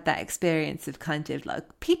had that experience of kind of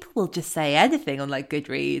like people will just say anything on like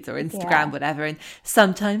Goodreads or Instagram, whatever. And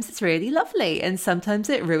sometimes it's really lovely and sometimes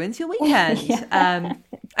it ruins your weekend. I'm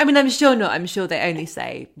sure not. I'm sure they only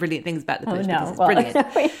say brilliant things about the push because it's brilliant.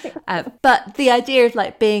 But the idea of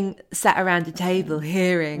like being sat around a table,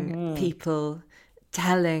 hearing people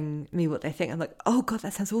telling me what they think, I'm like, oh God,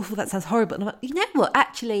 that sounds awful. That sounds horrible. And I'm like, you know what?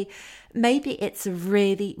 Actually, maybe it's a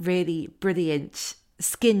really, really brilliant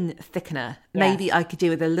skin thickener. Maybe I could do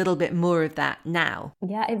with a little bit more of that now.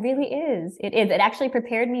 Yeah, it really is. It actually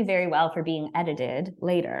prepared me very well for being edited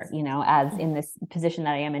later, as in this position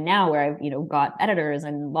that I am in now, where I've, got editors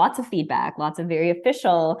and lots of feedback, lots of very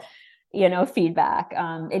official, feedback.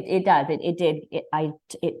 It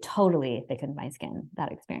totally thickened my skin,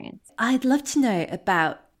 that experience. I'd love to know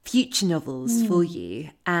about future novels for you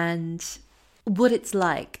and what it's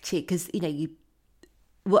like to, because,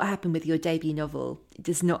 what happened with your debut novel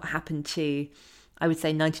does not happen to, I would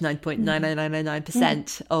say,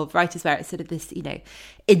 99.99999% of writers, where it's sort of this,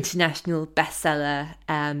 international bestseller,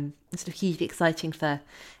 sort of hugely exciting for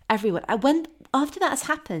everyone. After that has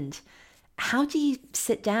happened, how do you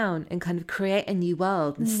sit down and kind of create a new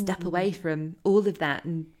world and step away from all of that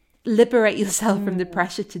and liberate yourself from the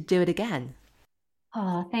pressure to do it again?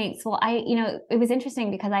 Oh, thanks. Well, it was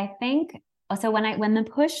interesting because I think, so when the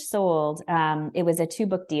push sold, it was a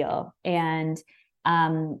 2-book deal, and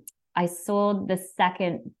I sold the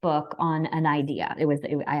second book on an idea.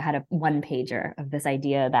 I had a 1-pager of this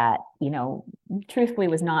idea that, truthfully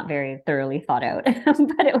was not very thoroughly thought out,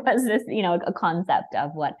 but it was this, a concept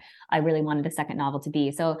of what I really wanted the second novel to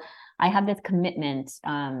be. So I have this commitment,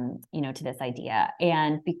 to this idea.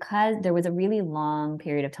 And because there was a really long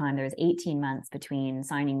period of time, there was 18 months between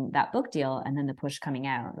signing that book deal and then the push coming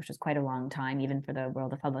out, which was quite a long time, even for the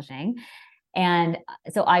world of publishing. And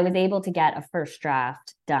so I was able to get a first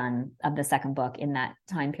draft done of the second book in that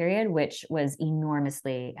time period, which was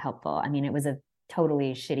enormously helpful. I mean, it was a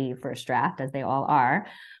totally shitty first draft, as they all are,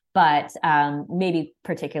 but maybe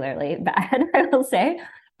particularly bad, I will say.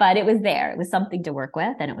 But it was there. It was something to work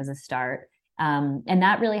with, and it was a start. And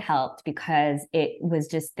that really helped because it was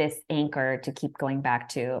just this anchor to keep going back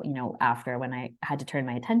to, after when I had to turn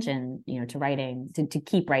my attention, to writing, to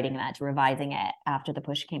keep writing that, to revising it after the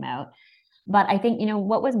push came out. But I think,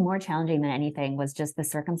 what was more challenging than anything was just the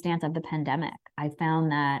circumstance of the pandemic. I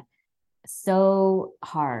found that so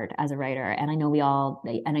hard as a writer. And I know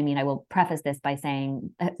and I mean, I will preface this by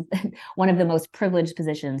saying one of the most privileged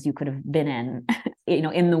positions you could have been in,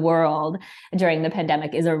 in the world during the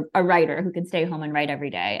pandemic is a writer who can stay home and write every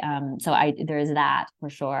day. So there is that for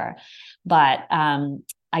sure. But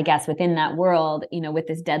I guess within that world, with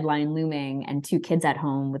this deadline looming and 2 kids at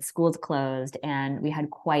home with schools closed, and we had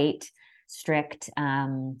quite strict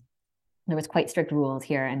there was quite strict rules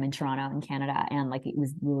here in Toronto in Canada, and like it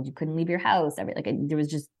was rules you couldn't leave your house.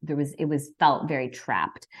 It was felt very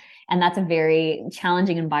trapped, and that's a very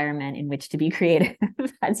challenging environment in which to be creative,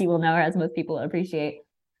 as you will know, or as most people appreciate.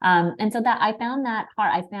 And so that I found that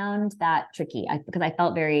hard. I found that tricky because I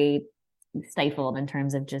felt very stifled in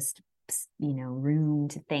terms of just room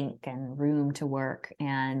to think and room to work.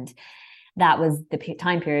 And that was the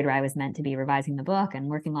time period where I was meant to be revising the book and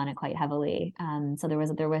working on it quite heavily. So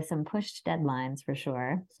there was some pushed deadlines for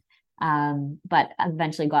sure. But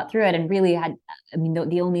eventually got through it and really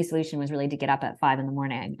the only solution was really to get up at 5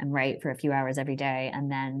 a.m. and write for a few hours every day, and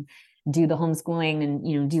then do the homeschooling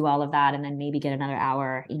and, do all of that. And then maybe get another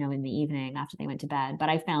hour, in the evening after they went to bed. But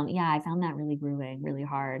I found that really grueling, really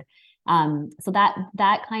hard. So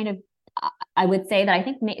that kind of, I would say that I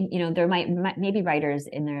think, there might be writers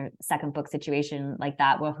in their second book situation like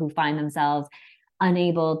that, who find themselves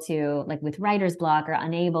unable to, like with writer's block, or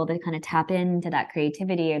unable to kind of tap into that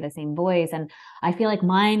creativity or the same voice. And I feel like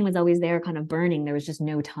mine was always there kind of burning. There was just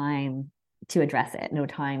no time to address it, no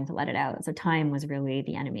time to let it out. So time was really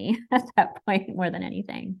the enemy at that point more than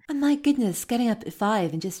anything. And my goodness, getting up at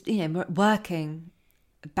 5 and just, working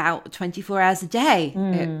about 24 hours a day,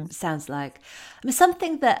 it sounds like. I mean,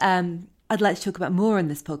 something that I'd like to talk about more on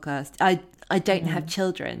this podcast. I don't have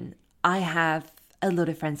children. I have a lot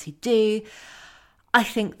of friends who do. I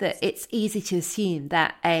think that it's easy to assume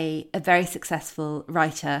that a very successful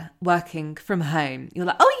writer working from home, you're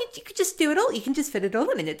like, oh, you could just do it all. You can just fit it all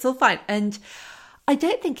in and it's all fine. And I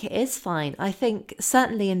don't think it is fine. I think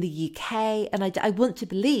certainly in the UK, and I want to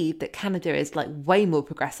believe that Canada is like way more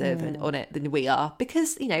progressive and on it than we are,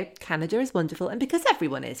 because, Canada is wonderful, and because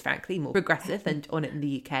everyone is, frankly, more progressive and on it in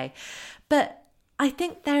the UK. But I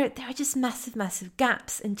think there are just massive, massive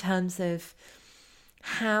gaps in terms of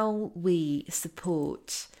how we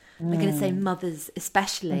support, I'm going to say mothers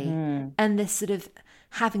especially, and this sort of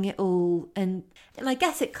having it all. And I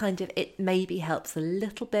guess it maybe helps a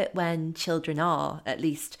little bit when children are at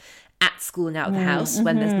least at school and out of the house,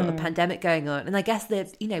 when there's not a pandemic going on. And I guess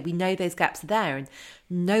that, we know those gaps are there and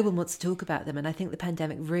no one wants to talk about them. And I think the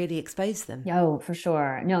pandemic really exposed them. Oh, for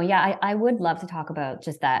sure. No, yeah, I would love to talk about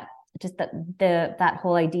that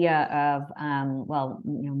whole idea of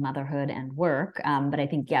motherhood and work, but I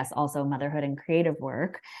think yes, also motherhood and creative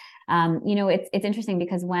work. It's interesting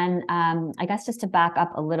because when I guess just to back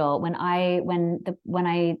up a little, when I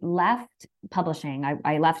left publishing,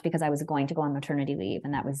 I left because I was going to go on maternity leave,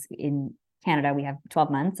 and that was in Canada. We have 12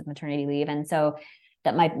 months of maternity leave, and so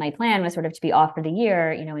that my plan was sort of to be off for the year,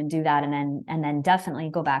 and do that, and then definitely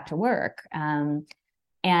go back to work.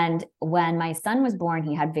 And when my son was born,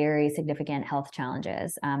 he had very significant health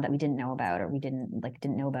challenges that we didn't know about, or we didn't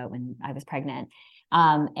know about when I was pregnant.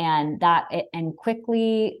 And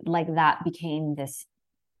quickly, that became this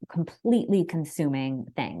completely consuming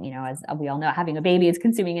thing. As we all know, having a baby is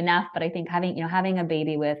consuming enough, but I think having a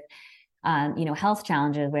baby with health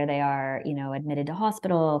challenges where they are, admitted to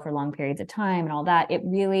hospital for long periods of time and all that, it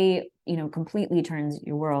really, completely turns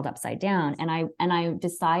your world upside down. And I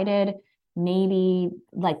decided, maybe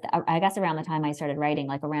I guess around the time I started writing,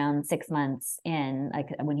 around 6 months in,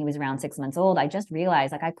 when he was around 6 months old, I just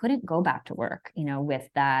realized I couldn't go back to work, with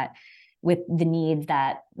the needs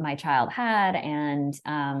that my child had, and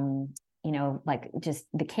just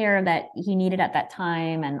the care that he needed at that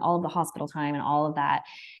time, and all of the hospital time and all of that.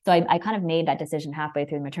 So I kind of made that decision halfway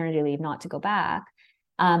through maternity leave not to go back.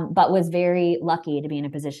 But was very lucky to be in a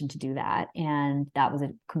position to do that. And that was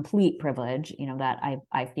a complete privilege, that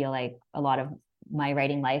I feel like a lot of my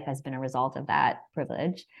writing life has been a result of that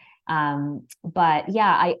privilege. But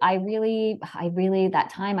yeah, I really, that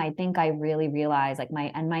time, I think I really realized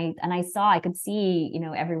I could see,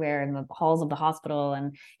 everywhere in the halls of the hospital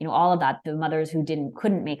and, all of that, the mothers who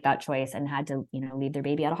couldn't make that choice and had to, leave their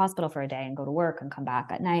baby at a hospital for a day and go to work and come back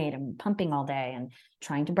at night and pumping all day and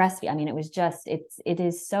trying to breastfeed. I mean, it was just, it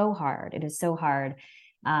is so hard. It is so hard.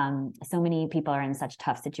 So many people are in such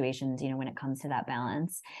tough situations, when it comes to that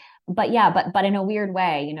balance. But yeah, but in a weird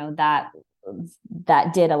way,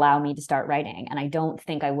 that did allow me to start writing. And I don't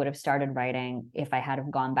think I would have started writing if I had have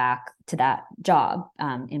gone back to that job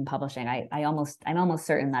in publishing. I'm almost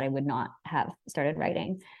certain that I would not have started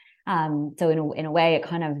writing. So in a way, it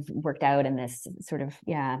kind of worked out in this sort of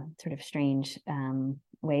strange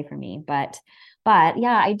way for me. But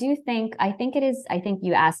yeah, I think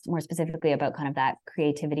you asked more specifically about kind of that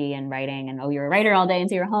creativity and writing, and, oh, you're a writer all day, and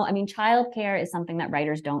so you're home. I mean, childcare is something that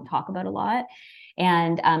writers don't talk about a lot.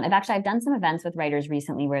 And I've done some events with writers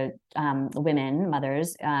recently where women,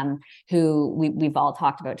 mothers, who we've all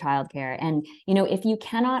talked about childcare. And, if you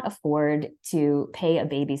cannot afford to pay a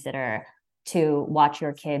babysitter to watch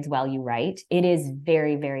your kids while you write, it is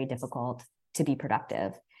very, very difficult to be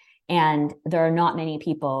productive. And there are not many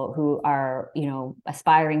people who are,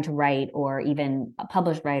 aspiring to write, or even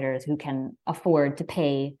published writers who can afford to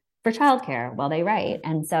pay for childcare while they write.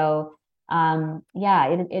 And so,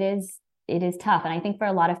 it is tough. And I think for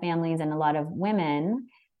a lot of families and a lot of women,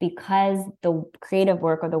 because the creative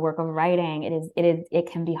work or the work of writing, it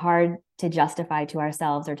can be hard to justify to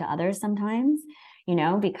ourselves or to others sometimes,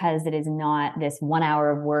 because it is not this 1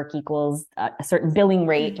 hour of work equals a certain billing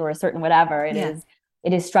rate or a certain whatever.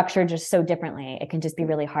 It is structured just so differently. It can just be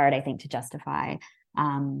really hard, I think, to justify,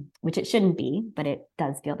 which it shouldn't be, but it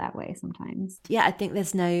does feel that way sometimes. Yeah, I think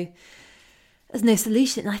there's no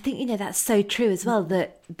solution. And I think, that's so true as well,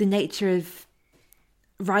 that the nature of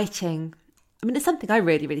writing, I mean, it's something I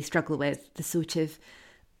really, really struggle with, the sort of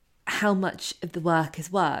how much of the work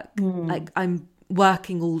is work. Like, I'm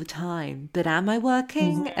working all the time, but am I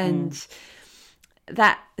working? And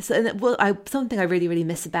something I really, really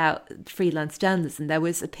miss about freelance journalism. There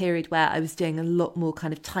was a period where I was doing a lot more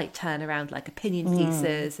kind of tight turnaround, like opinion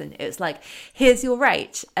pieces, and it was like, here's your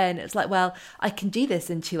rate, and it's like, well, I can do this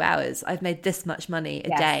in 2 hours. I've made this much money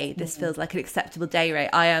a day. This feels like an acceptable day rate.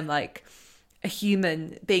 I am like a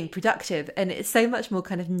human being productive. And it's so much more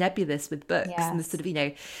kind of nebulous with books and the sort of,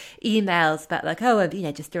 emails about like, oh,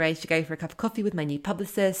 I've, just arranged to go for a cup of coffee with my new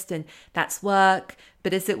publicist, and that's work.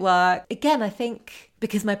 But is it work? Again, I think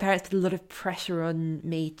because my parents put a lot of pressure on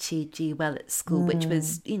me to do well at school, which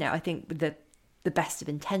was, I think with the best of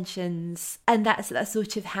intentions. And that's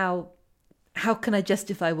sort of how can I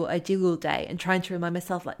justify what I do all day, and trying to remind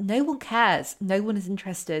myself, like, no one cares, no one is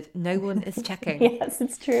interested, no one is checking. Yes,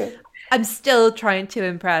 it's true. I'm still trying to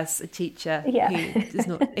impress a teacher who does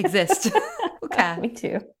not exist or care. Me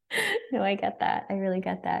too. No, I get that. I really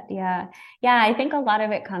get that. Yeah. Yeah, I think a lot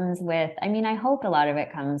of it comes with, I hope a lot of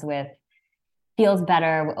it comes with, feels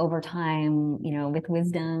better over time, with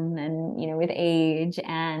wisdom and, with age.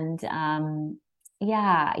 And it's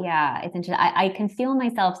interesting. I can feel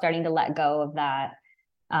myself starting to let go of that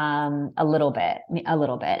a little bit.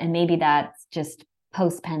 And maybe that's just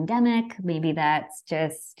post-pandemic. Maybe that's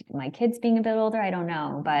just my kids being a bit older. I don't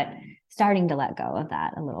know, but starting to let go of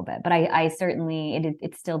that a little bit. But I certainly,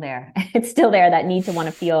 it's still there. It's still there, that need to want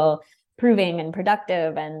to feel proving and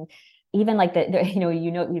productive. And even like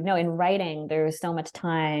in writing, there's so much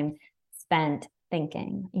time spent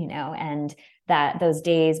thinking, and that those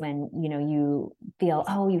days when, you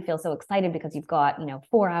feel so excited because you've got,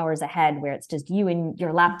 4 hours ahead where it's just you and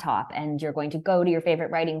your laptop, and you're going to go to your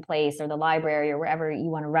favorite writing place or the library or wherever you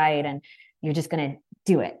want to write, and you're just going to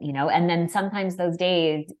do it, and then sometimes those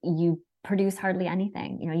days you produce hardly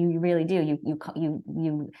anything, you really do.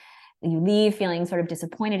 You leave feeling sort of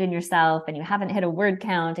disappointed in yourself, and you haven't hit a word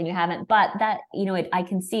count, and you haven't, but that, I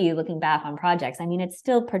can see looking back on projects, it's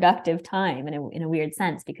still productive time in a weird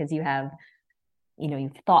sense, because you have,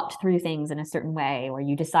 you've thought through things in a certain way, or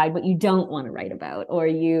you decide what you don't want to write about, or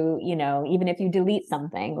even if you delete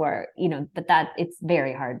something, or, but that it's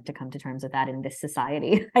very hard to come to terms with that in this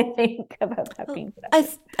society, I think, about that being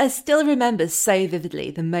productive. I still remember so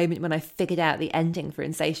vividly the moment when I figured out the ending for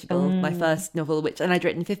Insatiable, my first novel, and I'd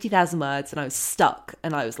written 50,000 words, and I was stuck,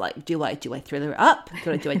 and I was like, do I thriller it up?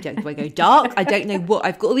 Do I go dark? I don't know what,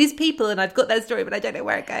 I've got all these people and I've got their story, but I don't know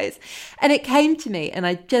where it goes. And it came to me, and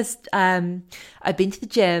I just, I'd been to the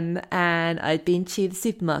gym and I'd been to the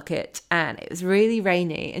supermarket, and it was really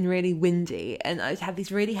rainy and really windy, and I had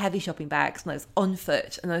these really heavy shopping bags, and I was on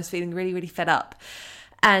foot, and I was feeling really, really fed up,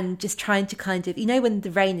 and just trying to kind of, when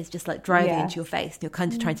the rain is just like driving into your face, and you're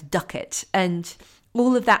kind of trying to duck it, and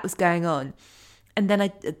all of that was going on. And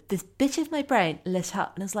then this bit of my brain lit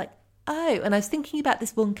up, and I was like, oh, and I was thinking about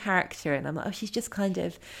this one character, and I'm like, oh, she's just kind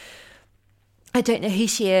of, I don't know who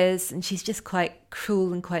she is, and she's just quite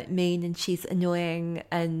cruel and quite mean, and she's annoying,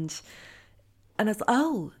 and I was like,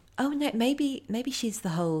 oh no, maybe she's the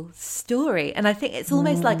whole story. And I think it's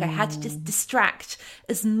almost like I had to just distract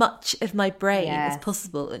as much of my brain as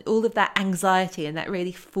possible, and all of that anxiety and that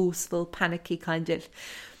really forceful, panicky kind of,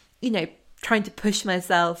 trying to push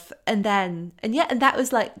myself, and that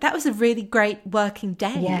was a really great working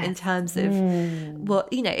day in terms of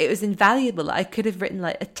what, you know, it was invaluable. I could have written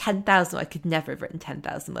like 10,000. I could never have written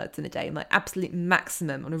 10,000 words in a day. My absolute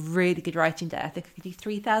maximum on a really good writing day, I think I could do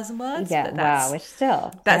 3,000 words. Yeah, wow, which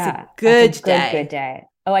still that's a good day. Good day.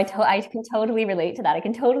 Oh, I can totally relate to that. I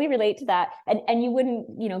can totally relate to that. And you wouldn't,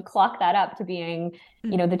 you know, clock that up to being,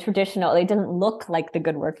 you know, the traditional, it doesn't look like the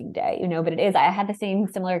good working day, you know, but it is. I had the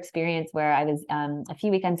similar experience where I was, a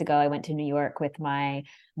few weekends ago, I went to New York with my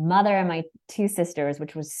mother and my two sisters,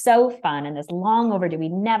 which was so fun. And this long overdue,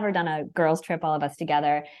 we'd never done a girls trip, all of us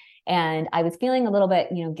together. And I was feeling a little bit,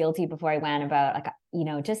 you know, guilty before I went about, like, you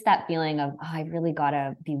know, just that feeling of, oh, I really got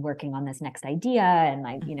to be working on this next idea and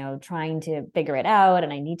like, you know, trying to figure it out,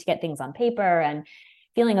 and I need to get things on paper, and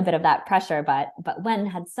feeling a bit of that pressure. But Wen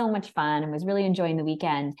had so much fun and was really enjoying the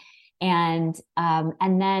weekend. And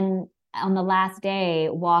then on the last day,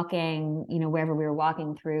 walking, you know, wherever we were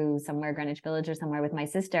walking through, somewhere Greenwich Village or somewhere, with my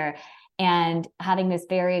sister, and having this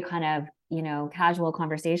very kind of, you know, casual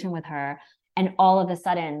conversation with her. And all of a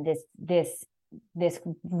sudden, this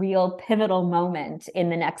real pivotal moment in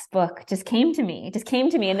the next book just came to me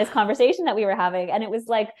in this conversation that we were having. And it was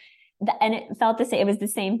like, and it felt the same. It was the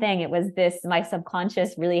same thing. It was my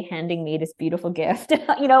subconscious really handing me this beautiful gift,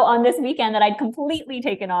 you know, on this weekend that I'd completely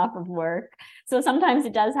taken off of work. So sometimes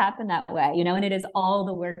it does happen that way, you know, and it is all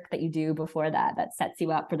the work that you do before that sets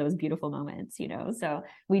you up for those beautiful moments, you know. So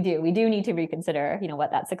we do need to reconsider, you know, what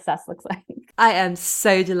that success looks like. I am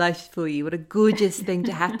so delighted for you. What a gorgeous thing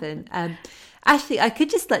to happen. Ashley, I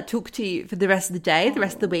could just talk to you for the rest of the day, the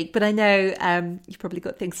rest of the week, but I know you've probably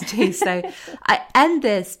got things to do. So I end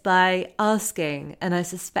this by asking, and I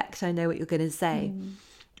suspect I know what you're going to say.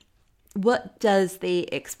 What does the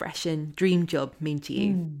expression dream job mean to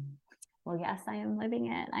you? Well, yes, I am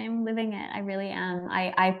living it. I really am.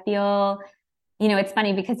 I feel, you know, it's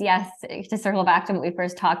funny because, yes, to circle back to what we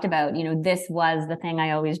first talked about, you know, this was the thing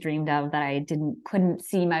I always dreamed of that I couldn't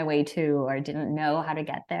see my way to, or didn't know how to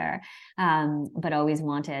get there, but always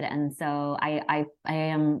wanted. And so I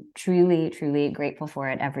am truly, truly grateful for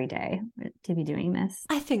it every day to be doing this.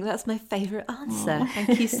 I think that's my favorite answer.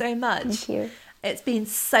 Thank you so much. Thank you. It's been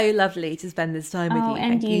so lovely to spend this time with you.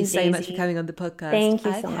 Thank you so much for coming on the podcast. Thank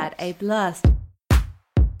you so much. I've had a blast.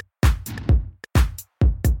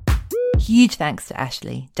 Huge thanks to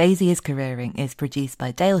Ashley. Daisy is Careering is produced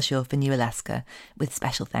by Dale Shaw for New Alaska, with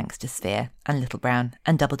special thanks to Sphere and Little Brown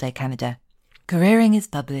and Doubleday Canada. Careering is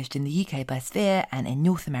published in the UK by Sphere and in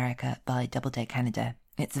North America by Doubleday Canada.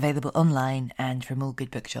 It's available online and from all good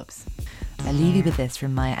bookshops. I leave you with this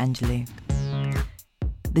from Maya Angelou.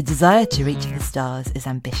 The desire to reach the stars is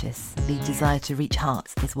ambitious. The desire to reach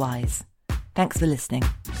hearts is wise. Thanks for listening.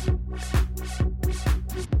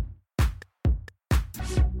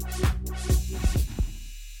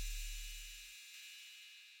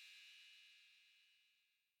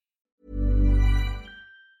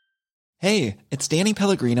 Hey, it's Danny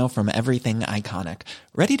Pellegrino from Everything Iconic.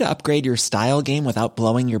 Ready to upgrade your style game without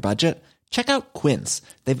blowing your budget? Check out Quince.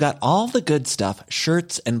 They've got all the good stuff,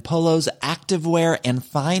 shirts and polos, activewear, and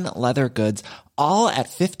fine leather goods, all at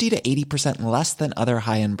 50 to 80% less than other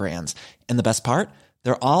high-end brands. And the best part?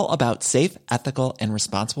 They're all about safe, ethical, and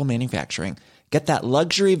responsible manufacturing. Get that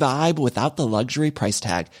luxury vibe without the luxury price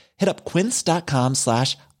tag. Hit up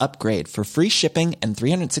quince.com/upgrade for free shipping and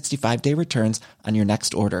 365-day returns on your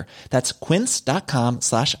next order. That's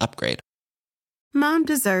quince.com/upgrade. Mom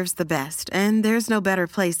deserves the best, and there's no better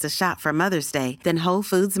place to shop for Mother's Day than Whole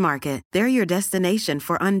Foods Market. They're your destination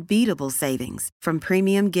for unbeatable savings, from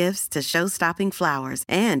premium gifts to show-stopping flowers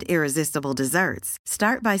and irresistible desserts.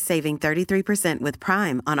 Start by saving 33% with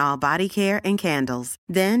Prime on all body care and candles.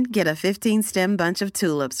 Then get a 15-stem bunch of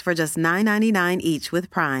tulips for just $9.99 each with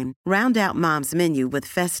Prime. Round out Mom's menu with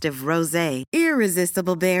festive rosé,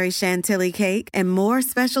 irresistible berry chantilly cake, and more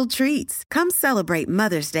special treats. Come celebrate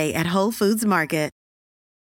Mother's Day at Whole Foods Market.